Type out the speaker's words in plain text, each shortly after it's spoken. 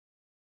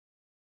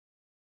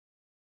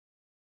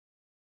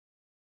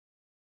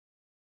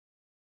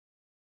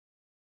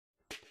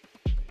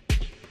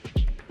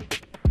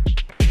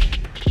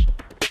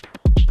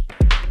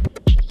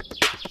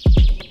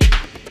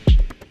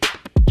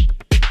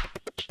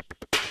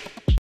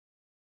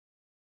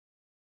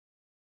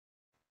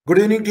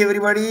Good evening to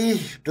everybody,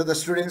 to the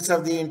students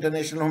of the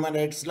International Human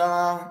Rights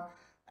Law.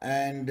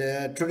 And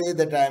today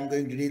that I am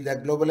going to read the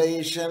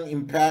globalization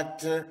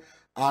impact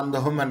on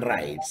the human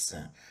rights.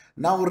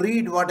 Now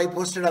read what I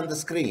posted on the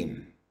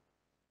screen.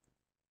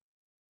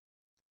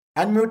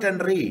 Unmute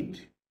and read.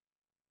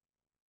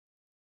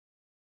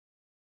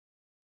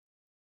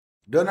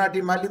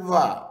 Donati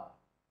Maliva.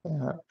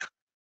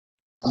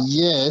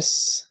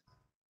 Yes.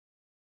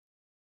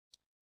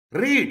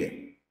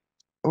 Read.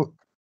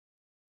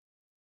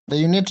 The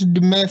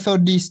United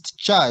Methodist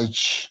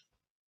Church.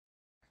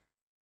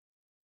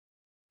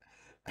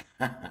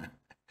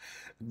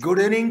 Good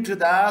evening to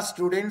the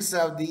students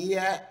of the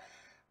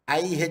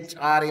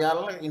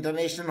IHRL,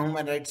 International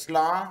Human Rights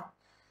Law,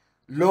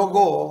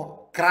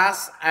 logo,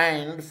 cross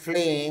and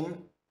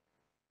flame,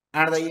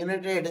 and the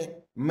United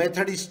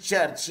Methodist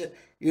Church.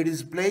 It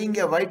is playing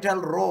a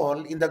vital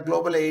role in the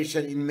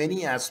globalization in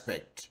many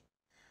aspects.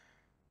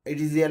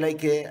 It is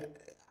like a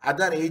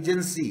other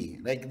agency,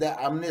 like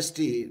the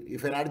Amnesty,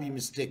 if I not be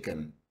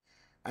mistaken,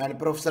 and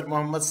Professor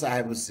Mohammed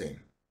Saheb Hussain.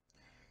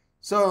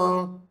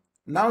 So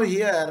now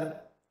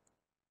here,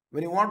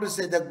 when you want to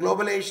say the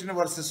globalization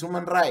versus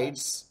human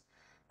rights,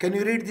 can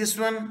you read this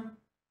one?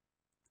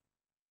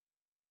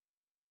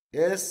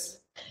 Yes?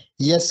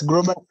 Yes,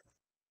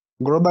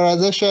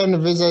 globalization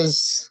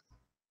versus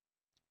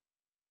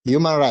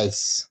human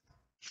rights.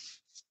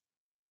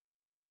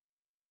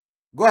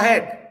 Go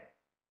ahead.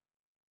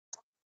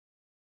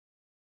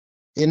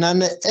 In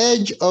an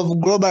age of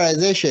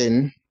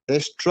globalization, the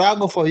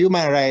struggle for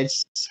human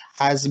rights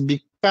has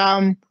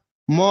become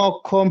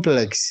more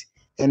complex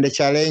and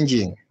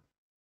challenging.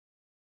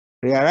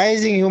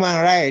 Realizing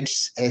human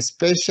rights,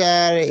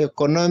 especially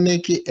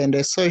economic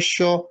and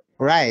social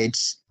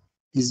rights,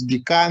 is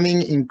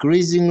becoming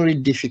increasingly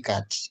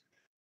difficult.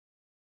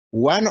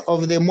 One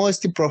of the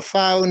most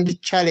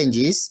profound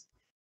challenges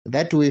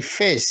that we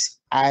face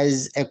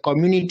as a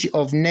community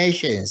of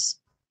nations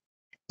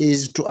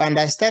is to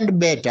understand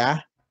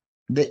better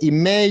the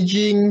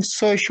emerging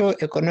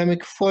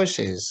socio-economic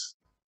forces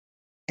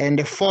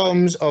and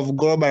forms of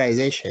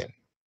globalization,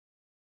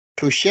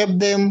 to shape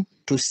them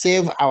to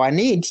serve our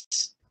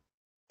needs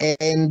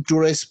and to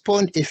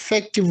respond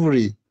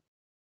effectively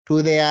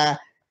to their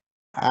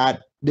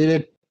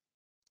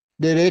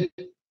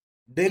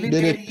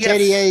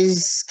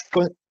deleterious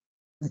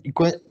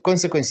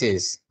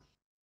consequences.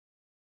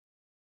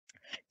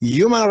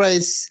 Human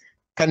rights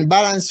can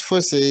balance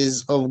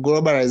forces of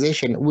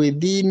globalization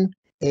within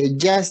a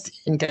just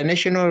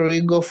international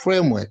legal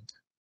framework.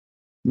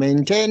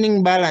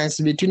 Maintaining balance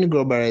between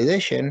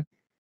globalization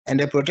and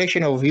the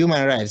protection of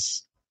human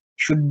rights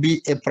should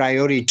be a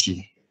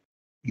priority.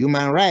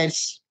 Human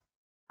rights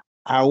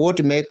are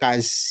what make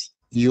us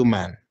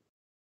human.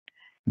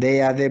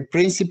 They are the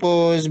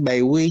principles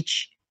by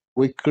which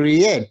we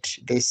create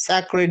the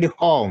sacred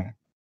home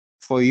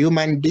for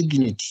human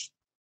dignity.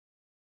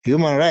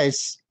 Human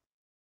rights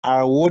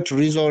are what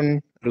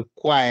reason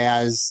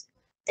requires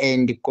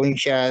and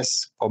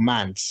conscience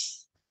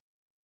commands.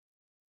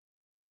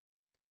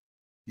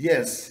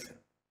 Yes.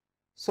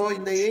 So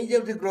in the age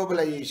of the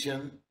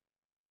globalization,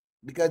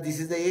 because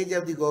this is the age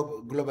of the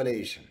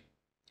globalization,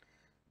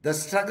 the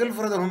struggle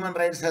for the human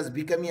rights has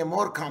become a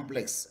more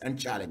complex and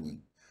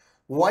challenging.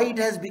 Why it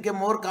has become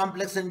more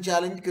complex and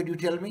challenging, could you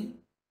tell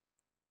me?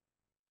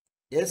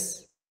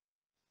 Yes?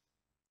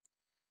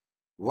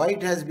 Why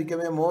it has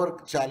become a more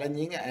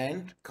challenging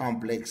and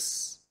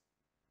complex?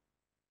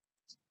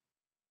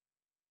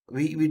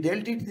 We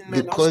dealt it in my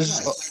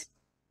last class.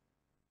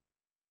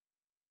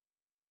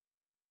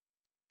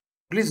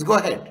 Please go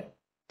ahead.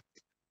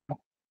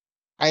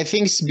 I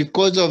think it's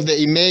because of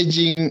the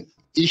emerging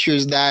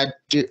issues that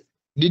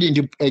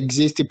didn't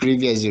exist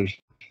previously.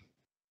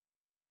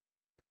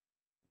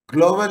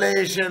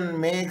 Globalization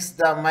makes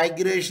the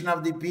migration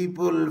of the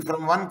people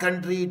from one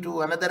country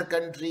to another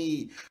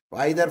country,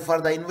 either for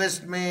the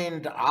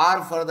investment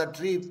or for the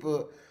trip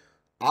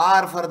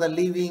or for the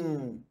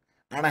living,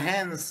 and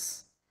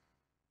hence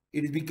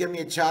it became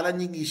a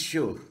challenging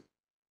issue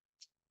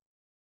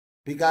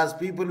because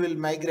people will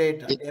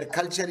migrate, their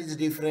culture is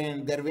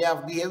different, their way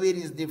of behavior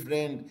is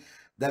different,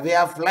 the way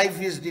of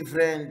life is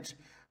different,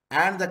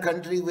 and the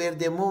country where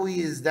they move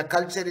is, the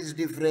culture is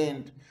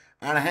different,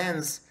 and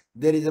hence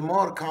there is a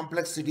more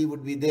complexity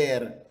would be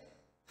there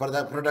for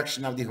the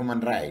production of the human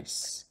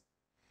rights.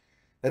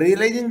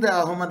 Realizing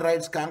the human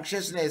rights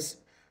consciousness,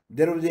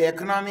 there will be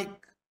economic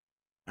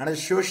and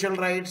social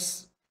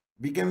rights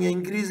becoming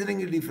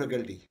increasingly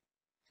difficulty.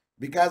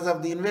 Because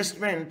of the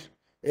investment,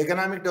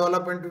 economic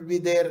development will be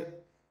there,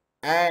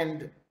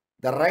 and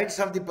the rights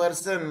of the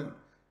person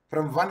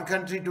from one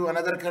country to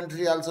another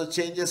country also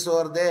changes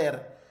over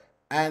there,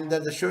 and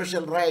the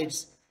social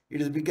rights,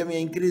 it is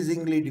becoming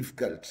increasingly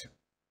difficult.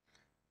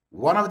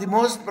 One of the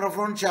most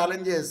profound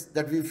challenges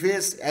that we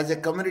face as a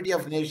community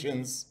of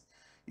nations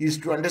is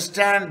to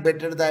understand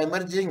better the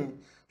emerging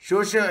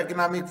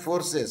socio-economic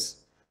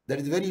forces. That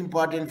is a very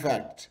important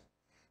fact.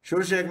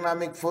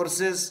 Socio-economic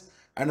forces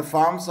and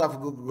forms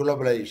of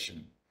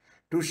globalization.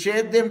 To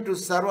shape them to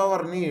serve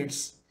our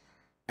needs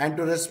and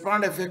to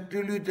respond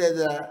effectively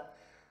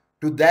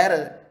to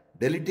their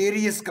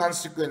deleterious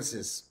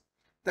consequences.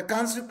 The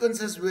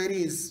consequences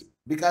varies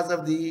because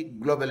of the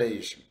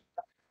globalization.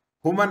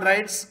 Human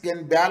rights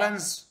can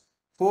balance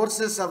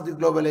forces of the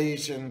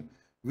globalization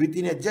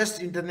within a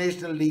just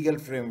international legal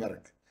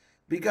framework,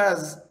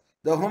 because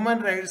the human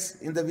rights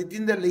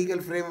within the legal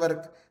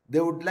framework, they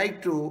would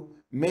like to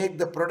make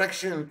the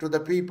production to the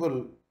people.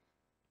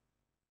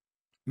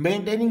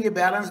 Maintaining a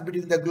balance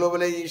between the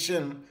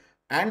globalization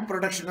and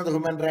protection of the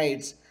human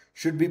rights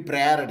should be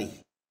priority.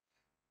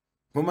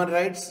 Human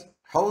rights,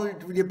 how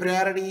it will be a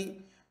priority?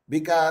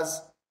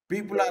 Because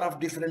people are of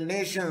different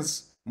nations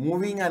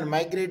moving and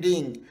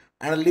migrating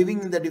and living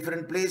in the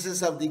different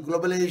places of the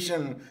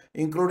globalization,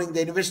 including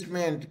the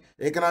investment,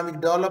 economic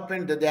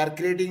development they are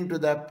creating to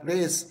the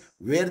place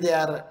where they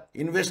are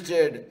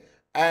invested,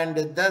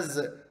 and thus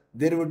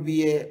there would be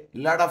a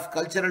lot of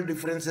cultural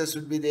differences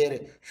would be there,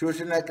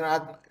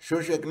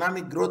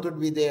 socio-economic growth would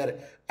be there,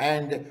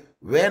 and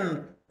when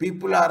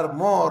people are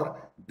more,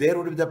 there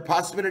would be the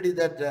possibility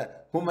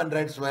that human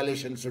rights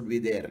violations should be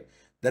there.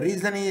 The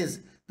reason is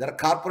their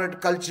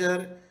corporate culture,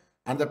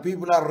 and the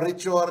people are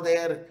rich over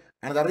there,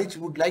 and the rich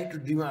would like to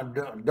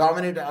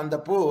dominate on the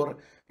poor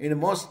in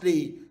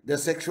mostly the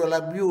sexual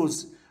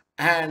abuse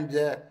and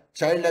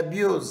child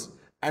abuse,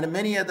 and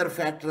many other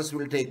factors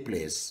will take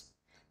place.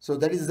 So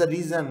that is the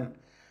reason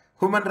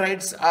human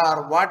rights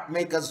are what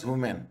make us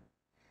human.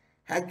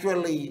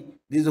 Actually,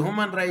 these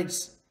human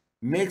rights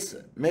make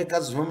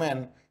us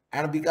human,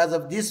 and because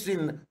of this,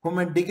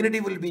 human dignity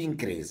will be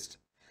increased.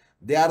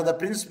 They are the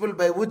principle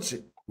by which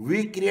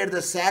we create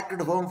the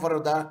sacred home for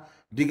the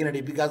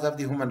dignity because of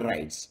the human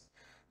rights.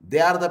 They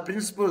are the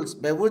principles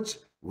by which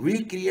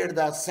we create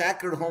the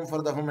sacred home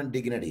for the human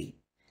dignity.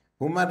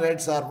 Human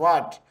rights are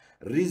what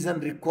reason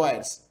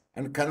requires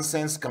and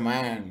conscience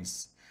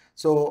commands.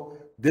 So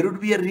there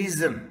would be a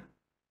reason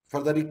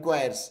for the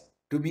requires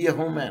to be a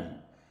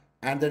human,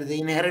 and that is the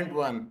inherent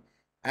one,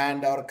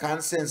 and our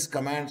conscience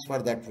commands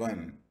for that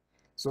one.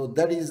 So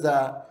that is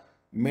the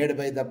made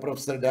by the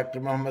Professor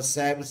Dr. Mohammed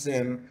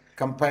Saheb,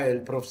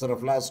 compiled Professor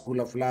of Law, School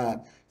of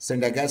Law,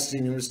 St.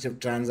 Augustine University of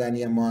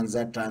Tanzania,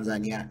 Mwanza,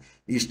 Tanzania,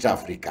 East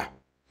Africa.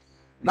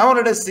 Now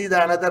let us see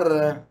the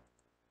another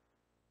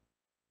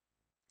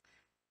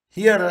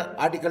here,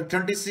 Article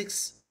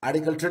 26,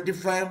 Article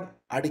 25,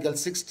 Article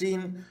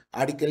 16,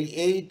 Article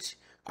 8,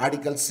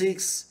 Article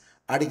 6,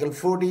 Article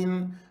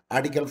 14,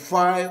 Article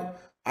 5,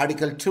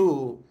 Article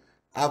 2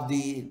 of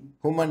the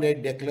Human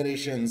Rights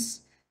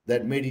Declarations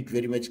that made it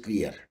very much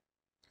clear.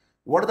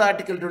 What the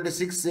Article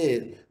 26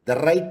 says? The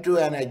right to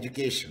an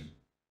education.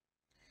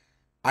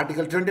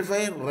 Article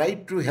 25,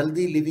 right to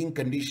healthy living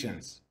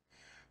conditions.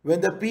 When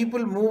the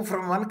people move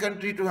from one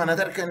country to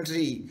another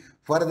country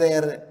for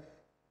their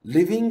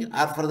living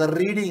or for the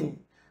reading,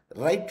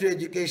 right to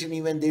education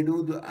even they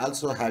do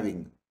also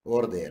having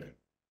over there.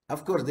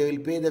 Of course, they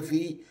will pay the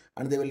fee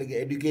and they will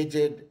get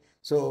educated,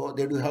 so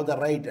they do have the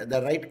right.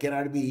 The right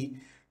cannot be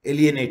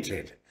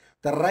alienated.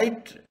 The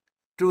right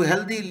to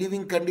healthy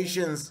living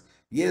conditions,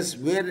 yes,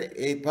 where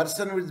a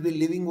person will be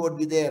living would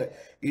be there.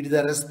 It is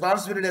the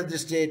responsibility of the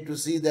state to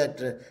see that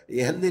a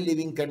healthy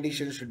living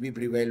condition should be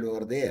prevailed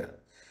over there.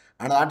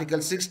 And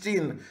Article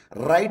 16,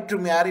 right to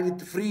marry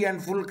with free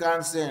and full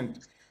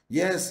consent.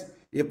 Yes,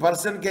 a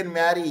person can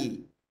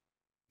marry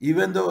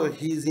even though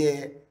he is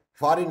a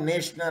foreign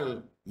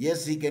national.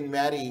 Yes, he can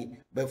marry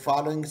by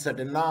following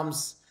certain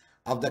norms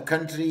of the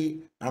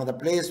country and the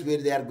place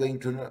where they are going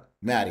to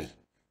marry.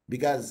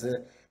 Because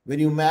when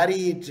you marry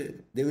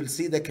it, they will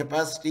see the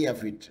capacity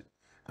of it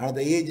and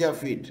the age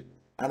of it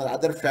and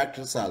other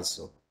factors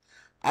also.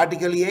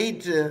 Article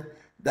 8,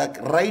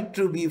 the right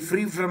to be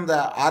free from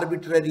the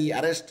arbitrary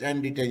arrest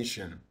and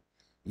detention.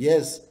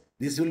 Yes,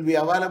 this will be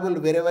available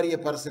wherever a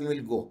person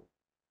will go.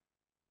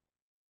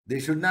 They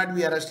should not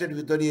be arrested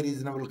without a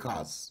reasonable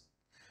cause.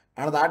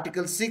 And the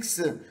Article 6,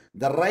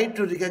 the right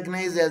to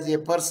recognize as a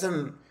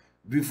person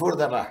before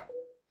the law.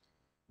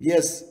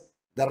 Yes,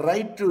 the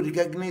right to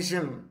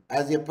recognition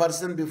as a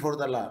person before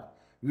the law.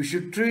 We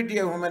should treat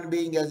a human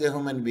being as a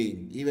human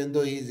being, even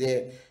though he is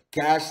a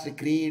caste,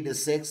 creed,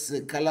 sex,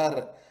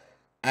 color,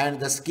 and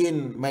the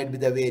skin might be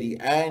the vary,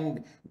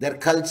 and their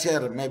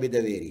culture may be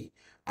the vary.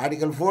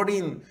 Article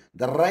 14,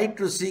 the right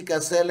to seek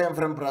asylum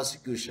from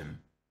prosecution.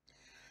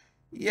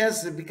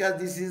 Yes, because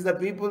this is the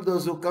people,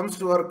 those who comes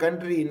to our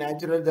country,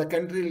 naturally the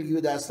country will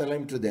give the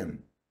asylum to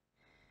them.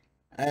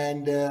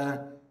 And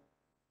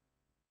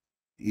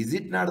is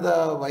it not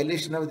the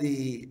violation of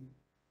the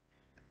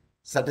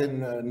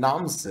certain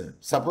norms?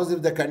 Suppose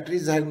if the country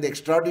is having the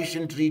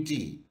extradition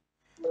treaty,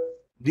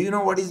 do you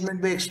know what is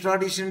meant by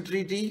extradition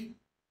treaty?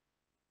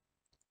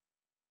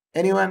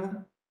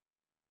 Anyone?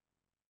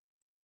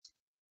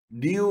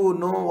 Do you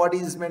know what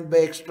is meant by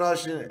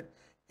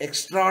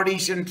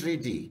extradition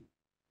treaty?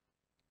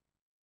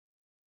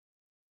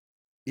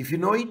 If you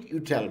know it, you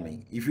tell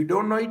me. If you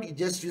don't know it,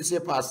 you say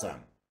pass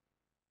on.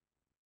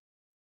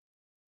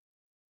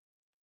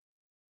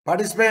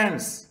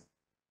 Participants,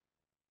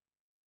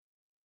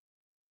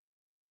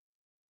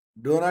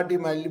 Donati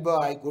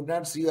Maliba, I could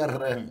not see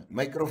your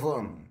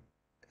microphone.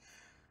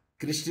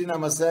 Christina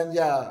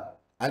Masanja,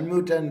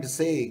 unmute and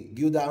say,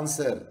 give the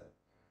answer.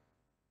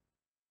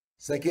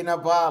 Sakina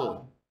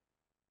Pal,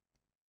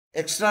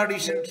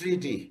 extradition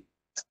treaty.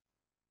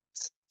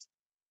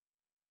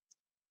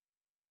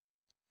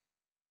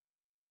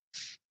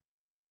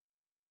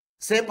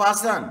 Say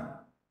Pasan.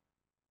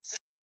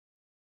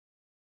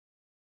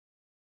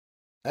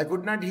 I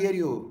could not hear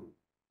you.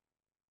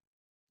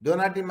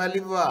 Donati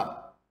Maliba.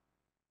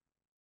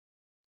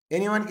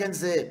 Anyone can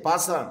say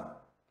Pasan.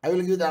 I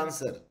will give the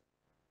answer.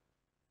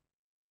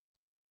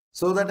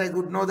 So that I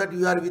could know that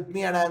you are with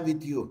me and I am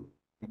with you.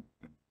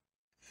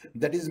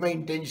 That is my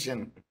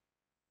intention.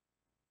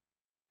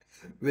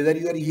 Whether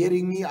you are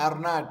hearing me or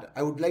not,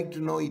 I would like to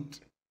know it.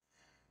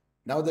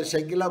 Now the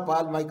Shakila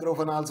Pal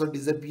microphone also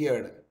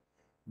disappeared.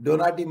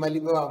 Donati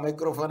Maliba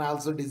microphone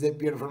also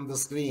disappeared from the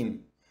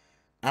screen.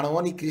 And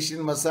only Christian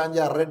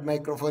Masanja red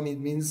microphone, it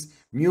means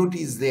mute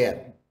is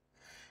there.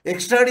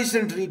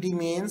 Extradition treaty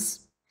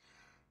means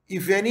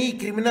if any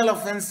criminal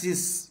offense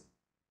is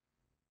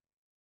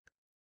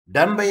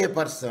done by a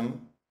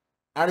person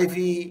and if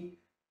he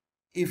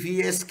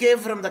escape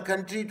from the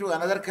country to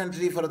another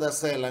country for the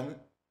asylum,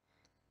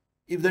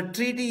 if the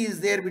treaty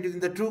is there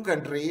between the two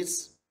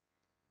countries,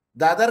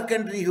 the other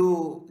country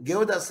who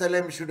gave the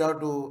asylum should have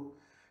to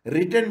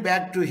return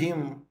back to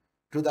him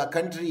to the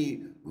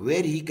country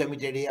where he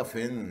committed a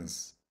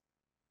offense.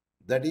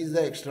 That is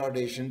the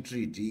extradition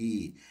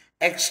treaty.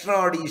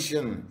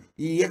 Extradition,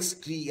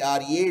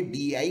 Extradition.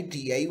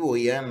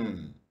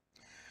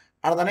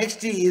 And the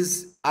next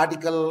is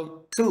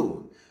Article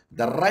 2,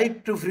 the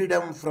right to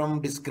freedom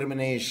from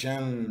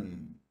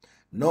discrimination.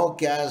 No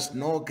caste,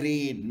 no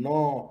creed,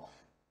 no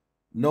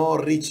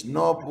rich,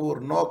 no poor,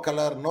 no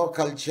color, no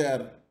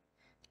culture,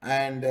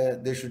 and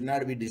they should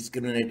not be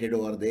discriminated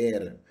over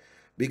there.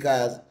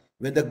 Because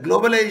when the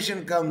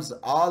globalization comes,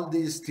 all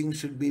these things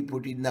should be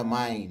put in the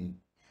mind,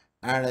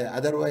 and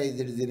otherwise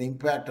there is an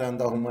impact on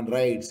the human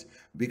rights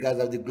because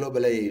of the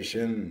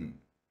globalization.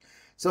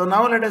 So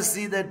now let us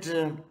see that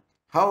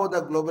how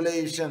the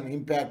globalization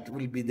impact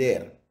will be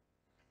there.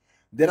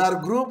 There are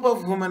group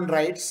of human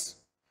rights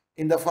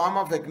in the form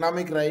of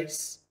economic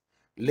rights,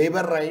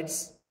 labor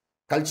rights,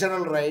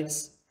 cultural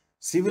rights,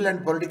 civil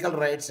and political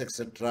rights,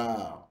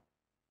 etc.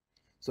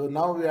 So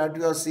now what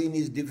we have seen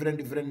is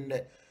different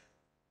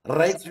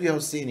rights. We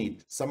have seen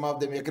it. Some of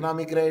them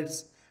economic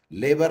rights,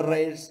 labor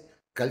rights,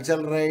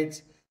 cultural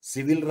rights,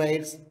 civil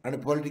rights,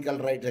 and political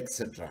rights,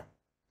 etc.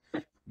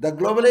 The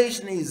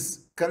globalization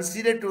is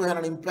considered to have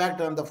an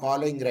impact on the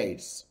following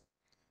rights.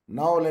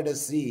 Now let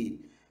us see.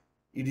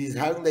 It is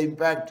having the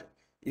impact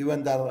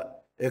even the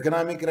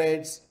economic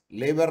rights,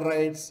 labor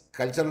rights,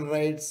 cultural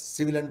rights,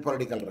 civil and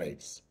political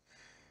rights.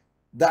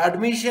 The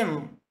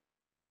admission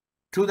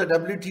to the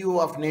WTO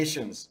of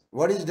nations.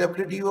 What is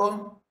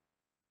WTO?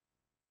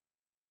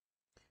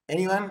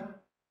 Anyone?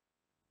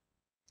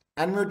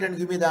 Unmute and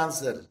give me the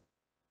answer.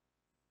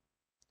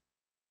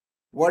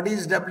 What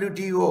is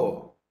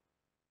WTO?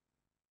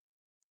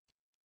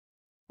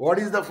 What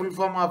is the full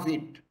form of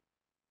it?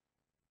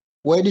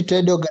 World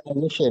Trade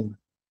Organization.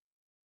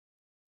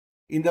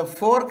 In the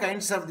four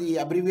kinds of the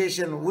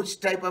abbreviation, which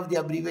type of the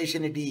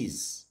abbreviation it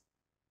is?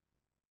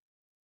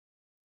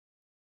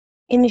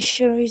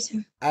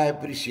 Initialism. I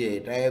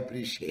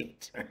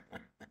appreciate.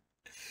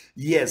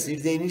 Yes,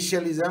 it's the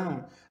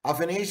initialism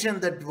of a nation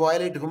that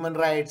violates human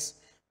rights,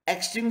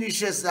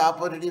 extinguishes the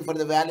opportunity for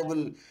the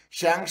valuable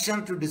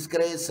sanction to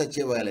discourage such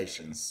a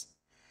violations.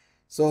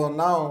 So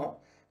now,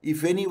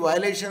 if any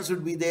violations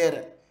would be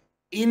there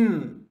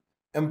in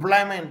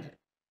employment,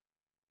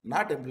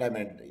 not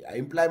employment,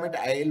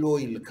 ILO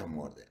will come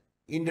over there.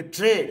 In the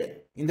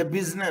trade, in the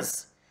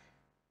business,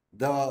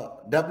 the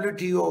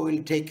WTO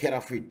will take care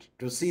of it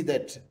to see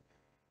that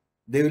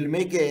they will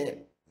make a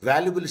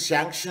valuable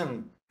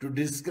sanction to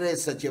discourage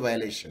such a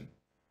violation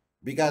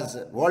because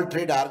World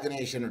Trade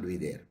Organization would be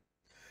there.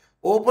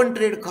 Open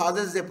trade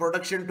causes the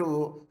production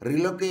to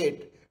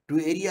relocate to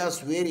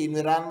areas where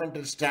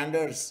environmental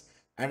standards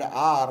and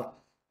are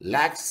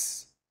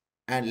lax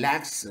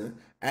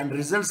and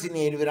results in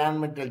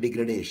environmental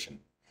degradation.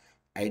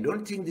 I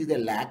don't think this is a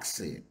lax.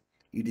 It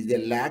is a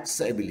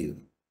lax, I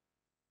believe.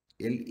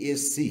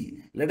 LAC.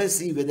 Let us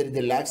see whether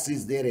the lax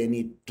is there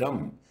any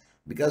term.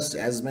 Because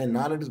as my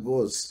knowledge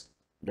goes,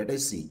 let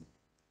us see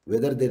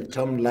whether the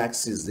term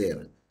lax is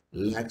there.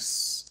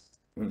 Lax.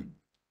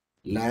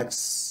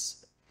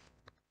 Lax.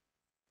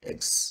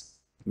 X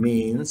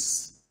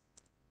means,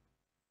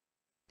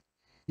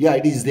 yeah,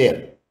 it is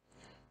there.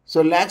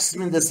 So lax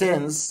means the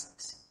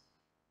sense,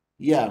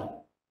 yeah,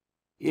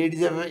 it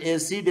is a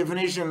C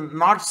definition,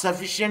 not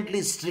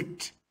sufficiently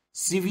strict,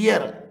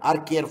 severe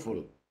or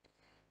careful.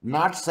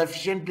 Not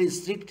sufficiently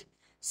strict,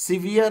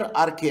 severe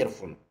or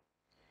careful.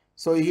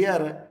 So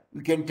here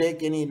we can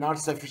take any not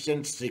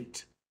sufficient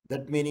strict.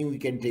 That meaning we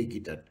can take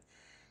it at.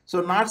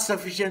 So not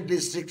sufficiently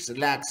strict,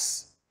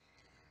 lax.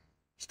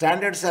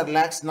 Standards are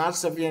lax, not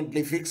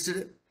sufficiently fixed,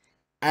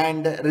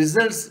 and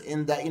results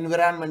in the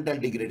environmental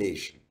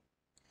degradation.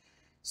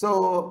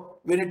 So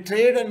when a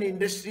trade and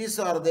industries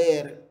are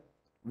there,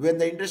 when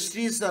the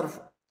industries are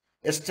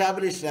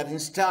established or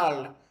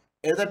installed,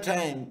 at the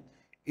time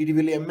it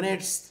will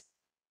emanate,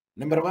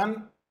 number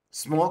one,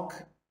 smoke.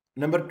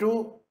 Number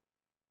two,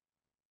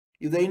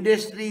 if the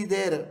industry is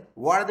there,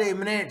 what they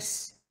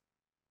emanates?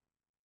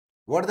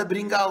 What they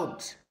bring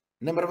out?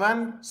 Number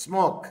one,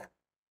 smoke.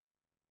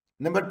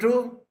 Number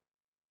two,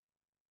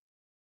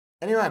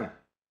 anyone?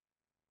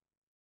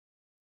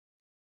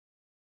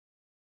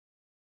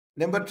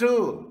 Number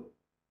two,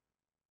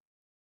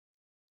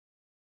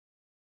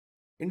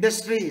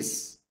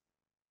 industries.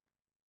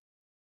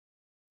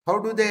 How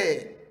do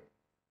they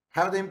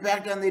have the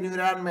impact on the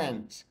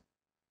environment?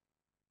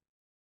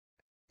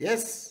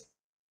 Yes,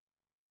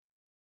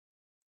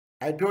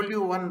 I told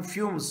you one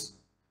fumes.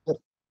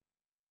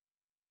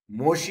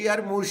 Moshi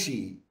or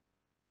Moshi?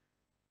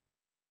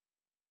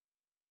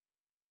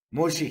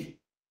 Moshi.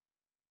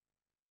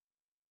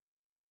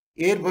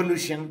 Air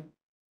pollution.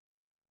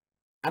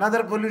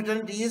 Another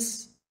pollutant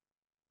is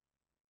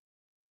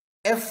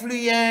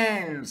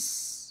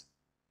effluents.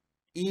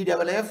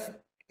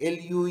 EFFLUNTS.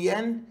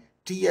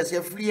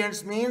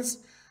 Effluents means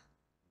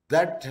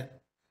that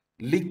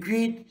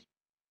liquid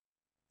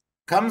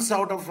comes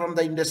out of from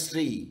the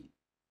industry.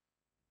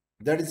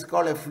 That is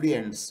called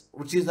effluents,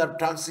 which is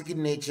toxic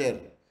in nature,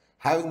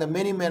 having the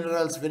many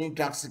minerals, many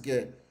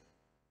toxic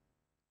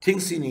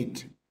things in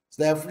it.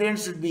 So the effluent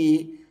should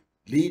be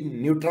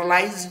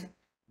neutralized,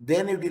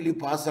 then it will be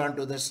passed on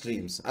to the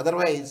streams.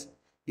 Otherwise,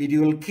 it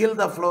will kill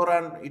the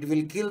flora, it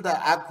will kill the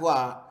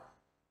aqua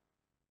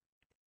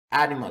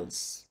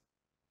animals,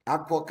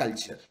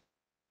 aquaculture.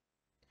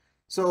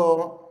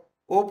 So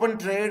open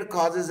trade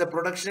causes the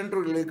production to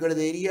liquid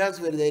areas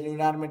where the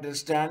environmental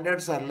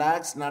standards are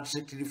lax, not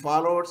strictly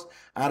followed,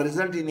 and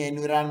result in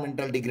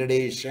environmental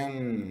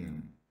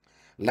degradation.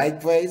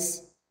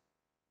 Likewise,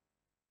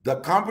 the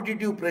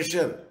competitive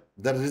pressure,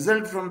 the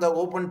result from the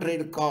open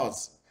trade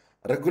cause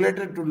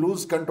regulator to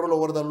lose control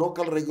over the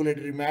local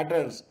regulatory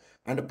matters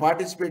and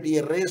participate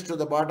in a race to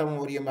the bottom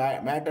over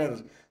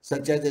matters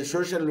such as the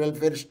social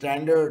welfare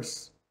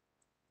standards,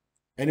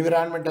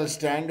 environmental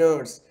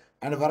standards,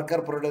 and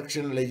worker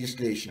protection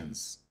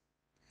legislations.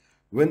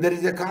 When there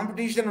is a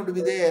competition would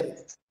be there,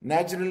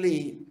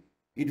 naturally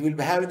it will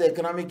have the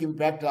economic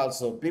impact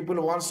also.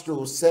 People wants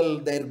to sell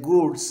their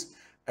goods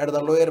at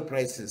the lower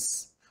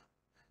prices.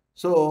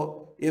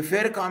 So a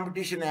fair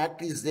competition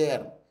act is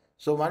there.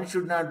 So one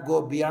should not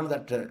go beyond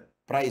that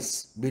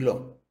price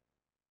below.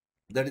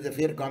 That is a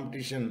fair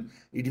competition.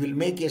 It will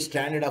make a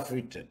standard of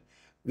it.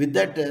 With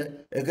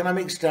that,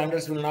 economic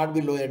standards will not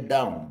be lowered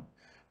down.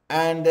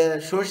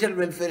 And social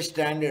welfare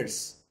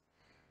standards.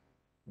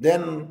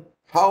 Then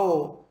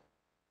how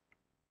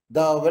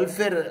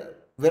the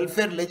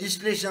welfare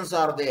legislations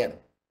are there.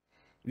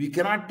 We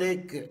cannot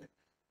take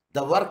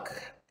the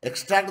work,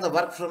 extract the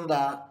work from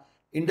the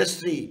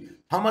industry.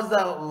 How much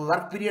the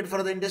work period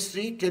for the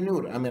industry?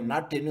 Tenure. I mean,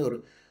 not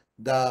tenure.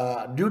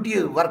 The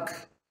duty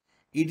work.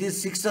 It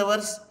is 6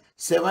 hours,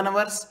 7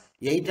 hours,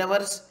 8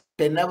 hours,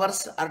 10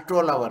 hours, or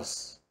 12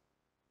 hours.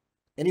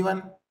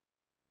 Anyone?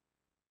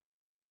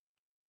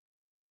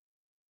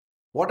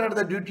 What are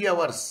the duty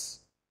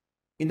hours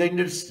in the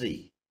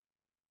industry?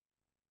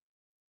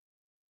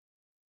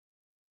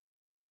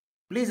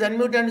 Please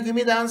unmute and give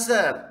me the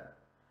answer.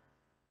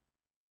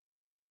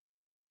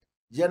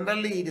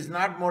 Generally, it is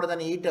not more than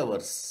 8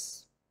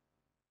 hours.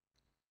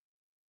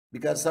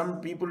 Because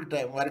some people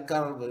work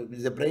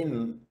with the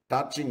brain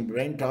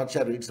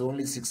torture, it's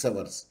only 6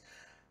 hours.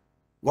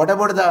 What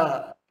about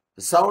the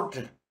South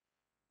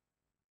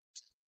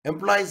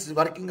employees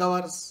working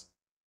hours?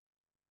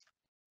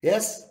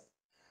 Yes,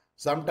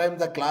 sometimes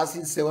the class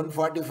is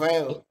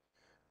 7:45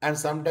 and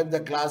sometimes the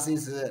class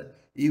is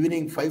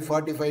evening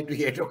 5:45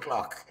 to 8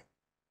 o'clock.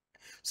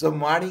 So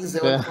morning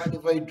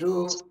 7:45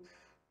 to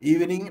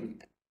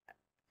evening,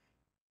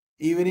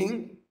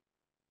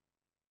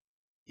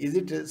 is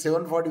it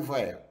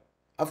 7:45?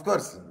 Of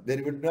course,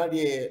 there would not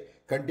be a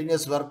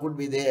continuous work would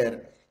be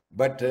there,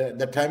 but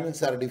the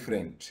timings are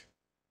different.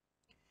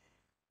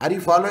 Are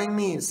you following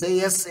me? Say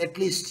yes at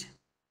least.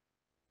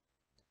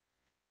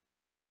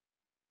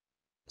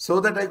 So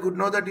that I could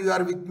know that you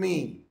are with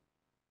me.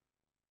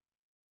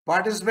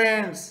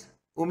 Participants,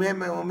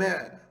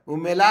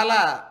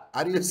 Umelala,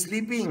 are you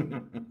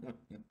sleeping?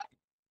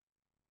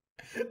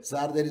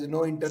 Sir, there is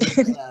no internet,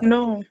 sir.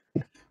 No.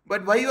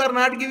 But why you are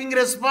not giving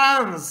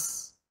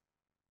response?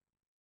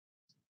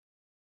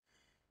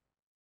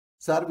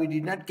 Sir, we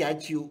did not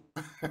catch you.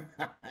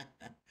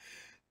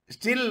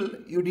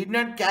 Still, you did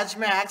not catch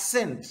my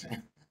accent.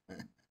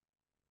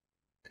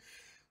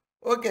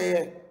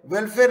 Okay,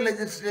 welfare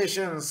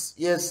legislations.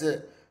 Yes,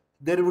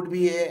 there would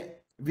be a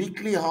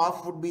weekly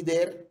half would be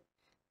there.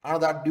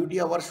 And that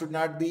duty hour should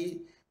not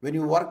be. When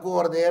you work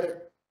over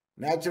there,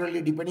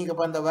 naturally depending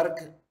upon the work,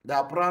 the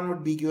apron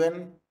would be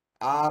given,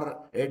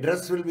 or a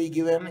dress will be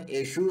given,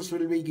 a shoes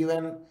will be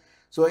given.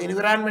 So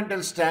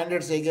environmental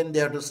standards, again, they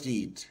have to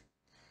see it.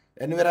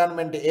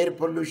 Environment, air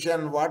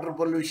pollution, water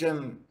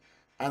pollution,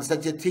 and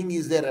such a thing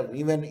is there.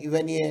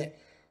 Even a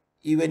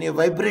even a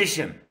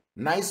vibration,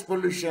 noise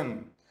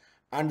pollution,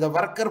 and the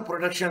worker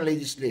protection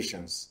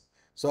legislations.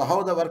 So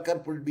how the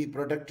worker would be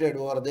protected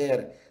over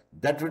there,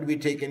 that would be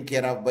taken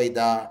care of by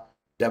the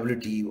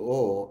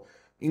WTO,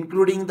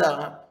 including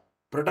the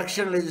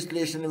protection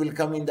legislation will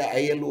come in the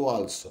ILO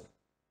also.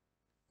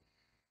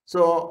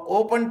 So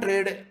open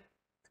trade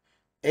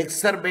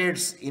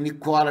exacerbates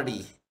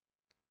inequality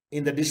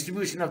in the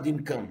distribution of the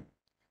income.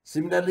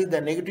 Similarly,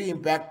 the negative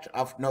impact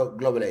of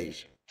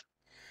globalization.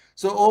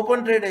 So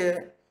open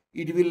trade,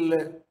 it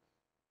will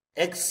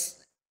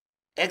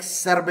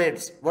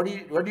exacerbates. What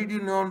did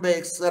you know by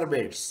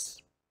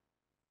exacerbates?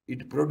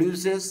 It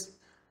produces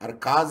or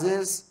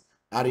causes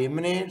or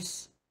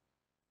emanates.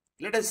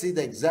 Let us see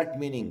the exact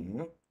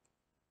meaning,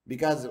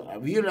 because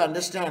we will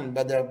understand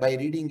by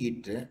reading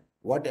it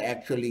what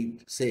actually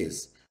it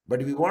says.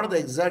 But if we want the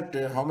exact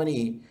how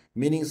many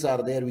meanings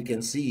are there, we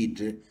can see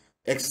it.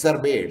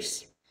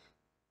 Exacerbates.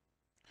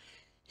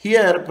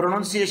 Here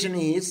pronunciation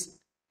is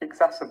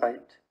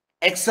exacerbate.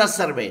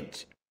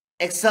 Exacerbate.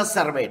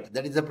 Exacerbate.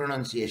 That is the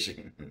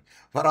pronunciation.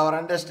 For our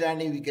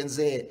understanding, we can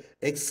say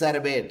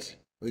exacerbate.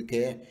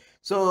 Okay.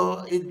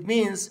 So it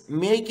means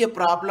make a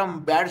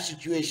problem, bad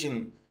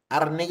situation,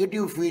 or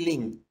negative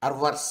feeling,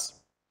 or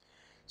worse.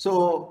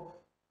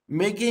 So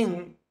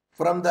making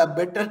from the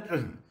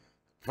better,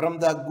 from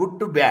the good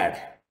to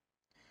bad.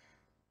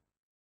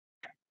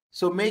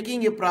 So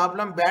making a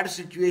problem, bad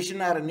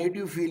situation, or a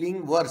negative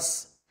feeling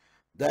worse.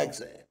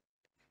 The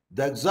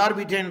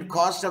exorbitant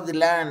cost of the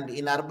land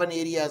in urban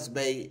areas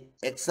by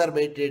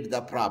exacerbated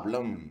the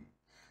problem.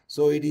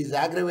 So it is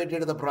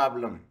aggravated the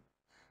problem.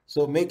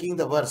 So making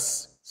the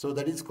worse. So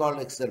that is called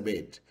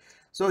exacerbate.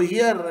 So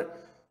here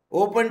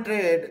open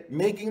trade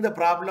making the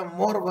problem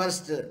more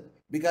worse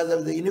because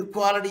of the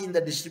inequality in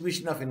the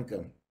distribution of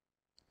income.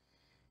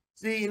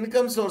 See,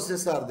 income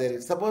sources are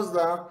there. Suppose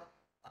the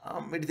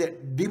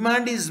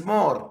demand is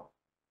more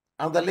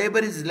and the labor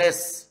is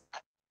less.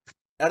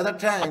 At that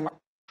time,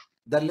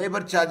 the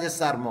labor charges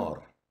are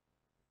more.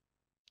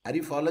 Are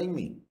you following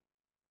me?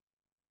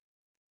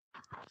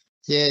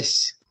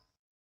 Yes.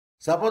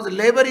 Suppose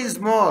labor is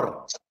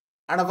more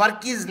and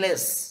work is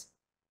less,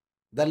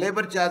 the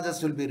labor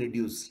charges will be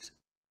reduced.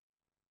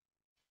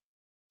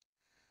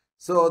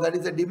 So that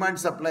is the demand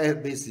supply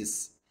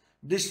basis.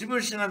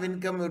 Distribution of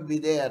income will be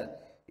there,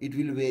 it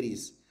will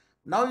varies.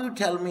 Now you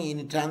tell me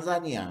in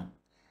Tanzania,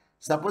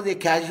 suppose a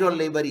casual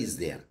labor is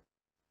there.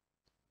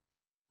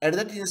 At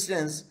that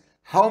instance,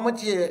 how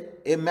much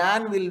a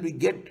man will be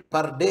get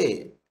per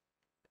day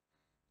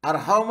or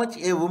how much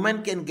a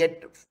woman can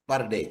get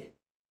per day?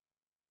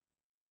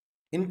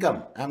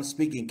 Income, I am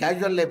speaking.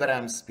 Casual labor, I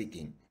am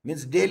speaking.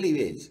 Means daily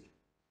wage.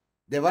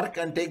 They work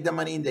and take the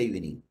money in the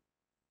evening.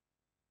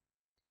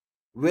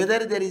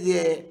 Whether there is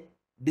a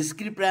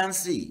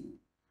discrepancy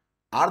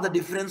or the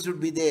difference would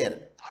be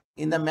there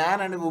in the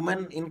man and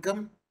woman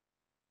income?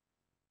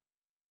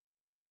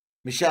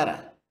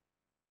 Mishara,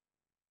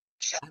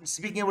 I am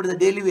speaking about the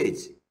daily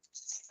wage.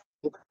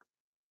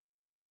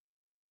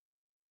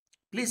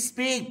 Please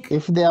speak.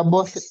 If they are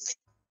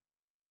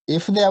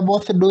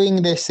both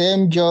doing the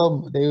same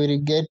job, they will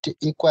get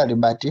equally.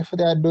 But if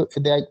they are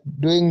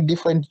doing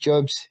different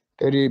jobs,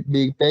 they will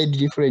be paid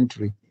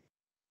differently.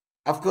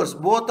 Of course,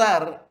 both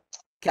are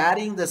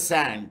carrying the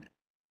sand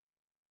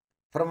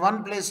from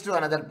one place to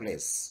another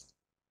place.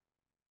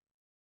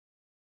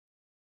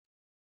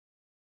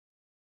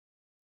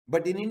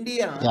 But in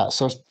India,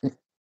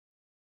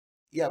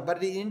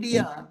 but in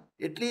India,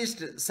 at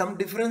least some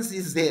difference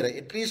is there.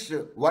 At least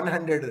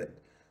 100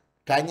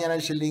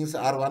 Tanzania shillings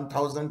or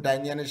 1000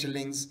 Tanzania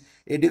shillings,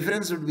 a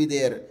difference would be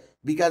there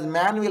because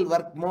man will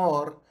work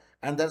more,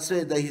 and that's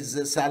why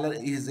his salary,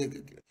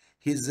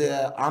 his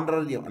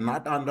honorarium,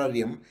 not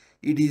honorarium,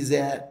 it is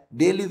a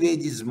daily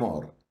wage is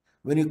more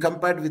when you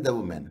compare it with the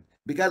woman.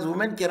 Because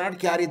women cannot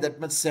carry that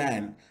much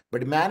sand,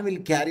 but man will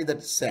carry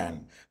that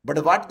sand.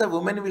 But what the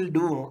woman will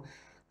do,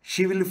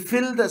 she will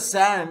fill the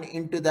sand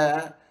into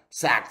the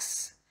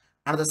sacks,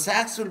 and the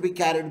sacks will be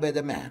carried by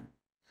the man.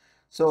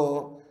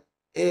 So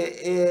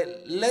a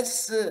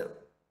less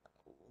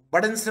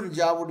burdensome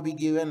job would be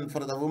given for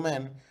the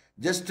woman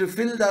just to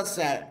fill the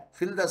sack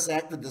with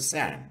the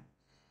sand.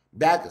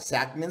 Bag,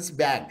 sack means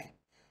bag,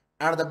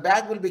 and the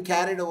bag will be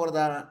carried over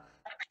the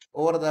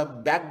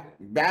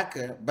back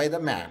by the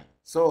man.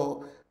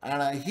 So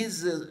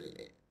his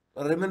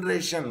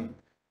remuneration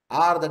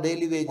or the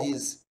daily wage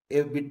is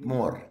a bit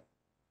more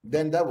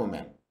than the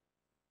woman.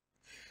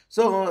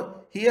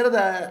 So here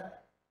the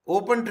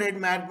open trade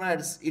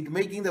matters, it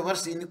making the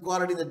worst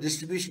inequality in the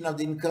distribution of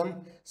the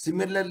income.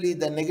 Similarly,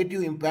 the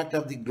negative impact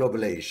of the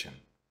globalization.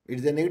 It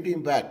is a negative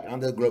impact on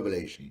the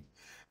globalization.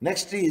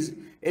 Next is,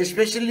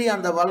 especially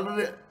on the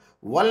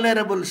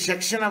vulnerable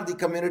section of the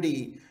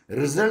community,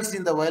 results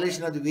in the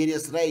violation of the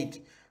various rights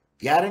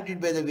guaranteed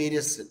by the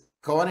various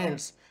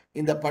covenants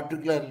in the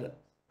particular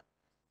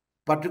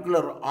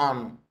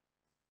on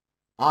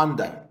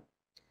the.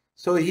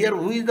 So here,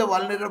 who is the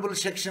vulnerable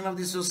section of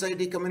the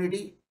society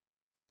community?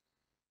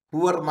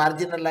 Who are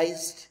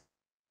marginalized,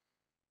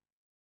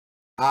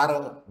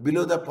 are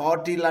below the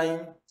poverty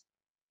line,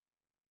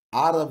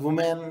 or the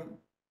women,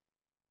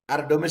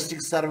 or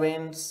domestic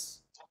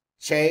servants,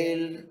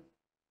 child.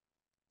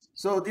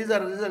 So these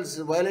are results,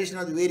 violation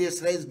of the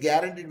various rights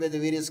guaranteed by the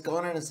various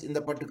covenants in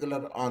the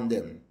particular on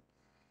them.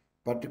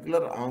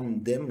 Particular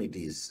on them it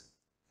is.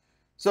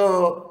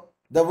 So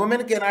the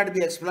woman cannot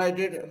be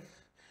exploited,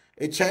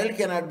 a child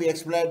cannot be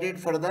exploited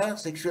for the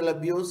sexual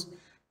abuse,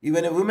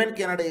 even a woman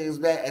cannot be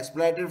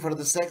exploited for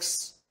the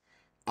sex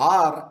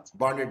or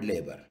bonded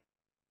labor.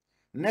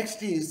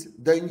 Next is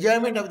the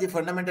enjoyment of the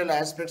fundamental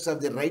aspects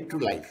of the right to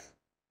life.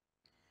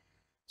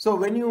 So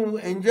when you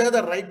enjoy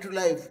the right to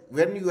life,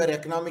 when you are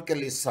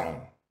economically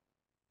sound,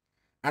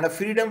 and a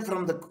freedom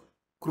from the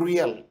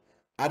cruel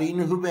or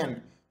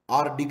inhuman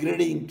or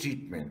degrading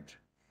treatment.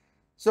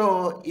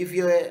 So if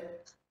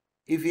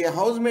a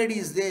housemaid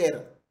is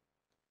there,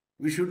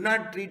 we should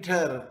not treat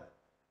her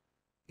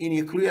in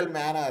a cruel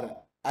manner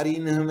or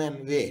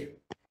inhuman way.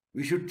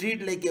 We should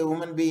treat like a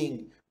human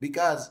being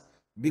because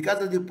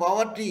of the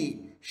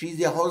poverty, she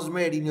is a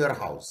housemaid in your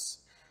house.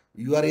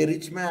 You are a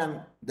rich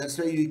man, that's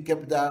why you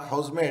kept the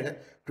housemaid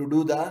to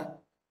do the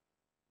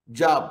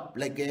job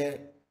like a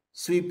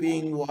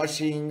sweeping,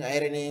 washing,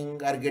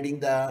 ironing, or getting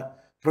the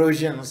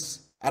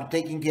provisions, or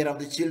taking care of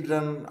the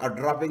children, or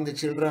dropping the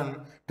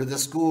children to the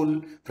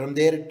school, from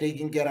there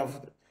taking care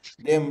of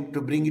them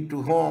to bring it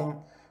to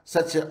home.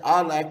 Such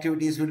all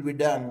activities will be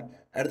done.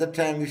 At the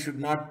time, we should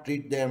not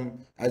treat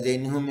them as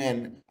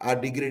inhuman or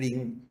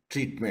degrading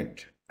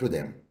treatment to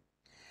them.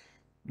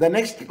 The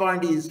next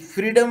point is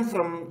freedom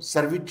from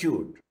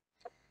servitude.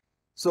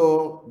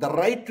 So the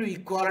right to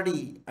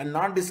equality and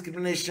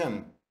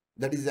non-discrimination,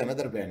 that is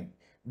another band.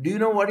 Do you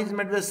know what is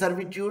meant by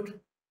servitude?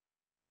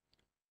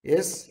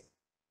 Yes,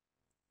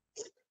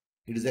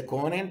 it is a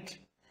covenant,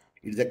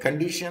 it is a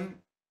condition.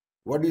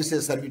 What do you say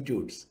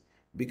servitudes?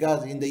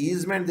 Because in the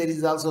easement there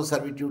is also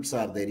servitudes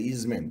are there,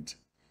 easement.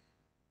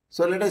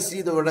 So let us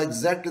see what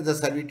exactly the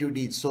servitude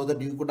is so that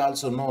you could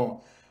also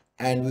know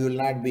and we will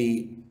not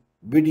be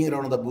beating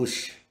around the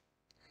bush.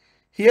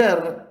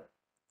 Here,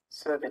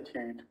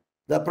 servitude.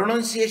 The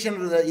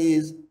pronunciation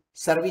is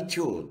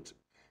servitude,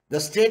 the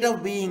state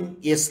of being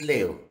a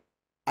slave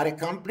or a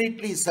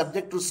completely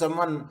subject to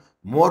someone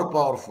more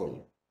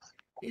powerful.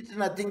 It's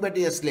nothing but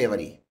a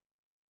slavery.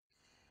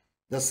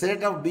 The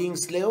state of being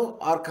slave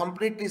or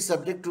completely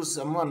subject to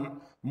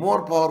someone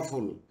more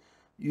powerful.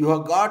 You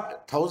have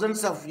got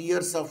thousands of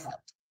years of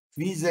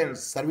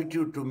peasants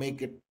servitude to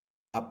make it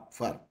up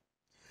for.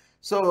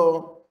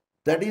 So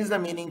that is the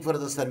meaning for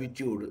the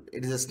servitude.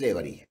 It is a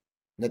slavery,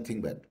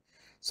 nothing but.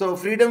 So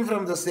freedom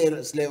from the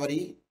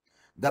slavery,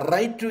 the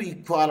right to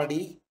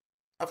equality.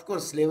 Of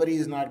course, slavery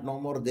is not no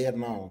more there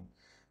now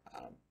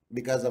uh,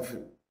 because of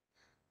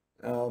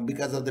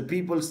the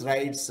people's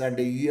rights and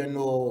the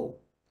UNO.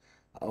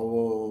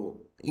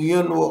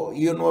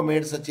 UNO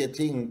made such a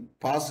thing,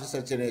 passed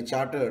such a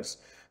charters,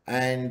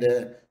 and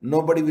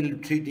nobody will be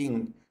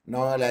treating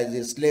now as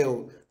a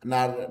slave,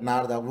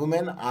 nor the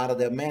woman or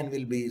the man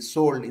will be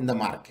sold in the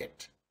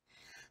market.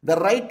 The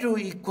right to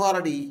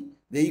equality,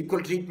 the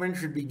equal treatment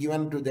should be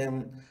given to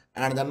them,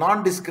 and the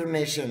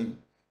non-discrimination,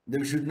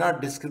 they should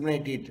not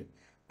discriminate it.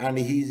 And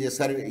he is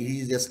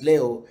a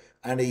slave,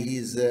 and he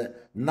is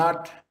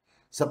not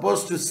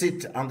supposed to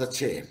sit on the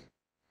chair.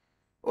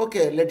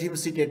 Okay, let him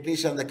sit at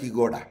least on the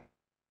kigoda.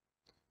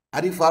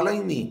 Are you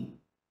following me?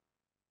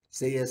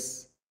 Say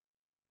yes.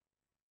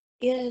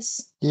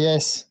 Yes.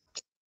 Yes.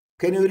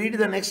 Can you read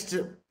the next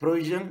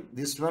provision,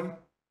 this one?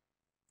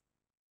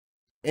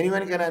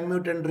 Anyone can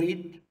unmute and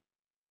read,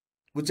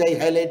 which I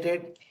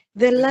highlighted.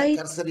 The The right,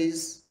 cursor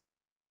is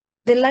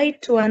the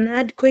right to an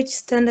adequate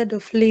standard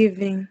of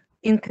living,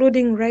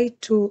 including right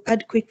to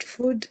adequate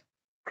food,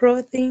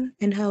 clothing,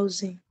 and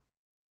housing.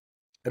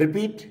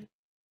 repeat.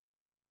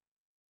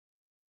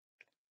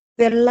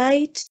 The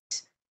right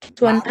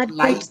to an Not adequate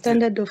light.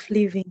 standard of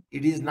living.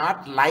 It is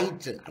not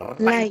light.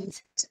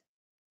 Light.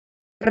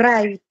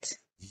 Right.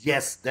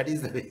 Yes, that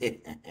is the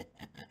way.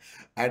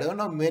 I don't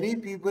know, many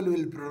people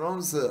will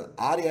pronounce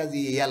R as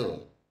a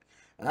L.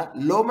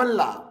 Loman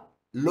law.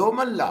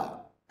 Loman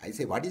law. I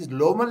say, what is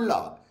Loman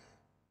law?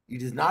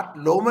 It is not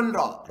Loman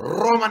law,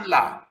 Roman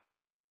law.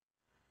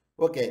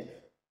 Okay.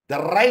 The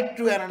right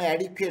to an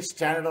adequate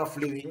standard of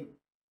living,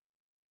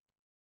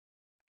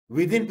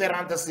 within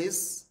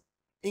parentheses,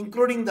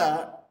 including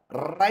the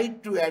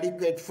right to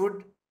adequate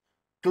food,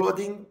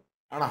 clothing,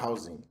 and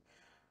housing.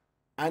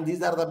 And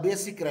these are the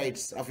basic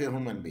rights of a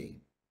human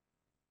being.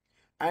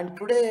 And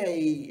today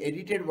I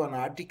edited one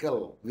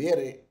article where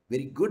a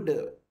very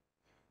good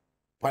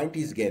point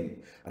is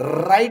given.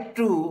 Right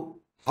to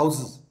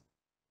houses.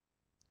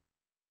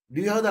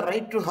 Do you have the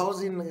right to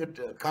house in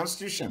the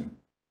Constitution?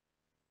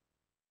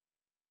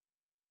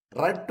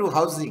 Right to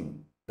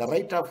housing, the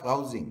right of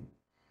housing,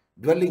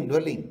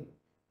 dwelling.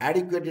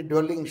 Adequate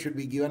dwelling should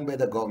be given by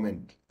the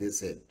government, they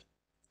said.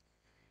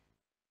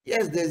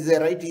 Yes, the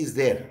right is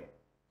there.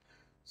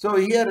 So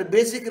here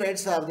basic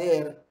rights are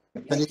there,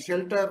 like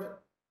shelter,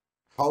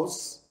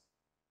 house,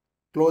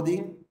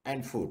 clothing,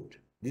 and food.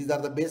 These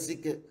are the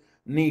basic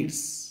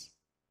needs.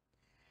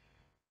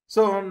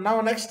 So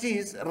now next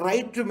is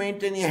right to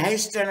maintain a high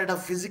standard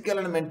of physical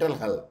and mental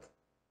health.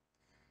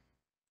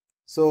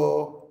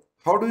 So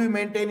how do we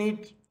maintain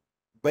it?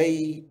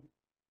 By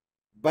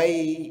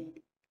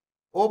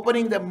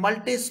opening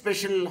the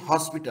specialty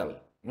hospital.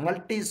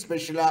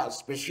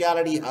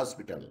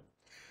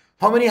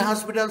 How many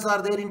hospitals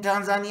are there in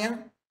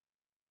Tanzania?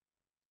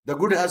 The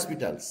good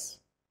hospitals.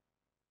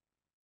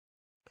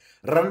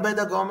 Run by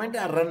the government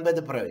or run by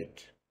the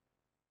private?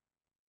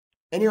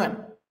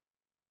 Anyone?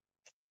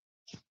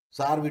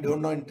 Sir, we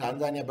don't know in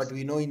Tanzania, but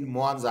we know in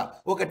Mwanza.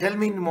 Okay, tell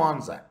me in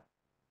Mwanza.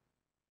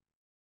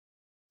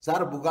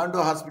 Sir, Bugando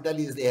hospital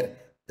is there.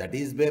 That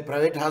is a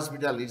private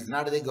hospital. It's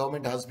not the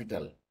government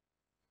hospital.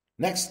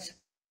 Next.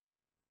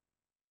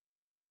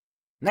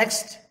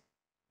 Next.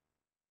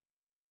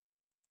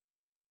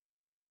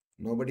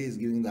 Nobody is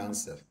giving the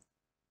answer.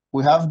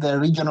 We have the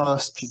regional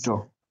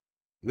hospital.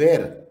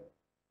 Where?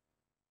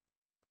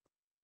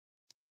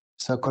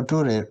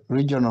 Sokoture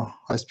Regional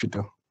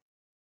Hospital.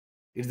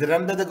 It's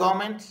run by the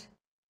government?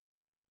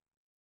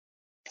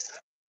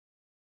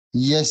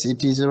 Yes,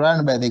 it is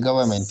run by the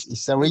government.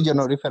 It's a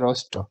regional referral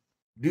hospital.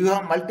 Do you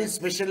have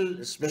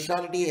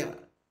specialty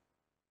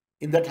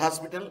in that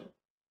hospital?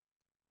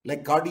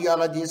 Like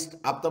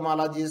cardiologist,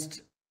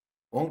 ophthalmologist,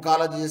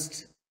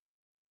 oncologist,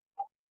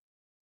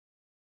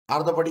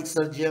 orthopedic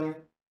surgeon,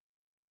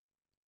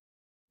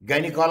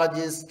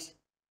 gynecologist.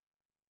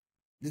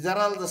 These are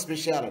all the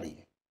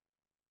specialty.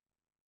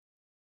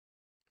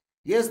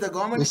 Yes, the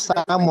government.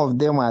 Some of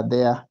them are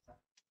there.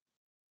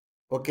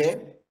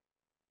 Okay.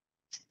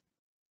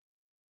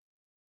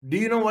 Do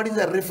you know what is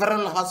a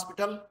referral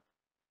hospital?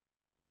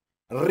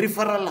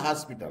 Referral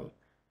hospital.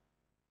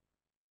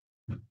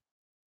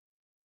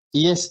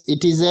 Yes,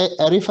 it is a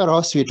referral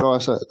hospital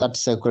also.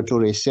 That's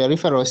Sokoture. It's a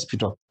referral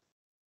hospital.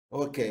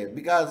 Okay,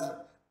 because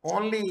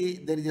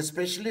only there is a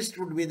specialist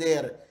would be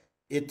there.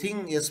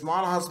 A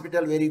small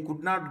hospital where you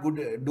could not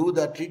do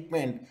the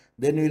treatment,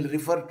 then you will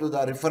refer to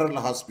the referral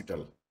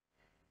hospital.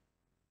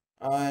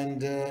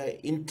 And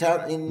in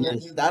Dar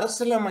es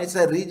Salaam, it's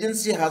a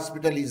Regency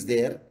hospital is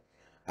there.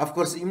 Of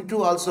course, IMTU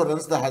also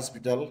runs the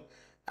hospital,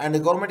 and the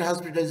government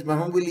hospital is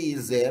Mahambuli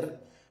is there.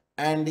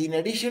 And in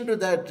addition to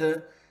that,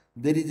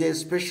 there is a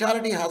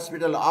specialty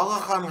hospital,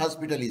 Aga Khan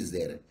Hospital is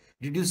there.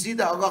 Did you see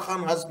the Aga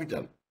Khan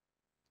Hospital?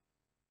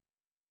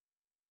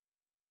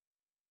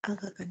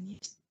 Aga Khan,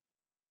 yes.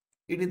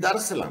 It is Dar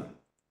es Salaam.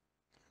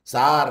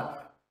 Sir,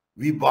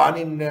 we born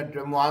in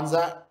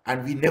Mwanza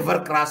and we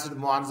never crossed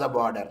Mwanza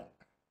border.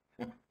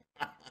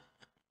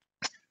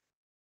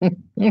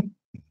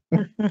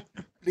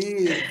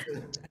 Please.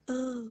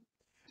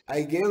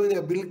 I gave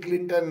the Bill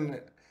Clinton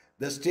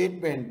the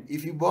statement,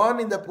 if you born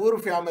in the poor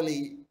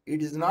family,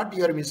 it is not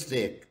your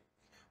mistake.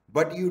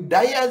 But you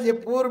die as a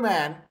poor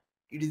man,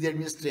 it is a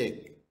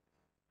mistake.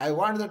 I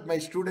want that my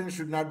students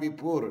should not be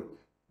poor,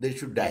 they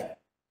should die.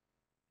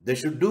 They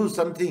should do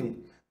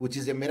something which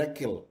is a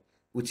miracle,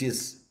 which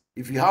is,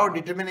 if you have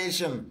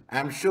determination, I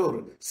am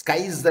sure sky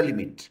is the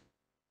limit.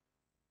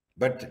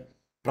 But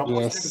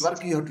proportionate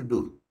work you have to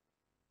do.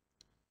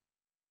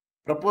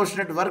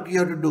 Proportionate work you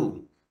have to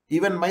do.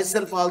 Even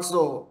myself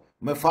also,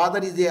 my father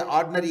is an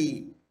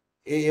ordinary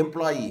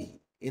employee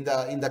in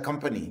the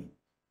company.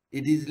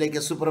 It is like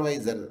a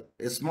supervisor,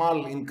 a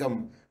small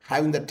income,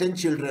 having the 10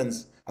 children.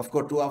 Of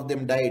course, 2 of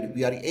them died.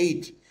 We are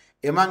 8.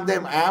 Among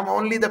them, I am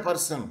only the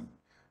person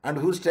and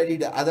who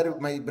studied.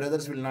 My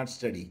brothers will not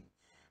study.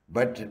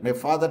 But my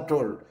father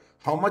told,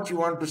 how much you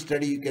want to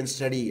study, you can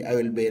study. I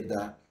will bear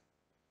the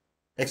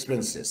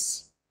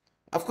expenses.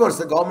 Of course,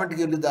 the government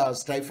gives the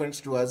stipends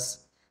to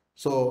us.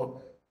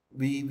 So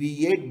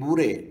we ate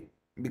bure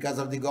because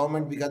of the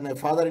government, because my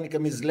father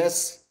income is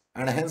less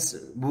and hence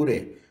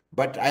bure.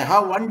 But I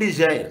have one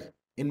desire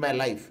in my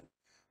life.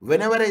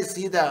 Whenever I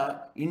see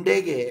the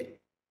indege,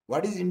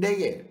 what is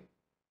indege?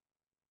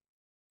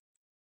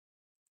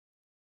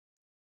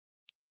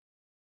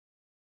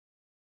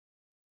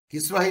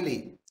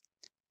 Kiswahili.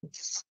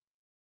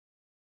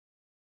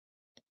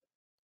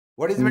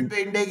 What is meant by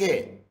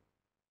indege?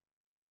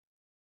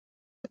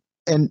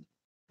 And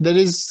there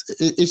is,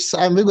 it's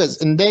ambiguous.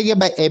 Ndege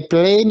by a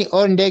plane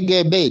or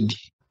ndege bed?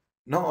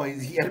 No,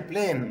 it's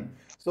airplane.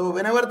 So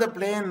whenever the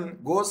plane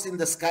goes in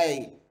the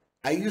sky,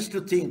 I used to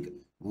think,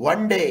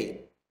 one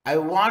day I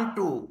want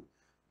to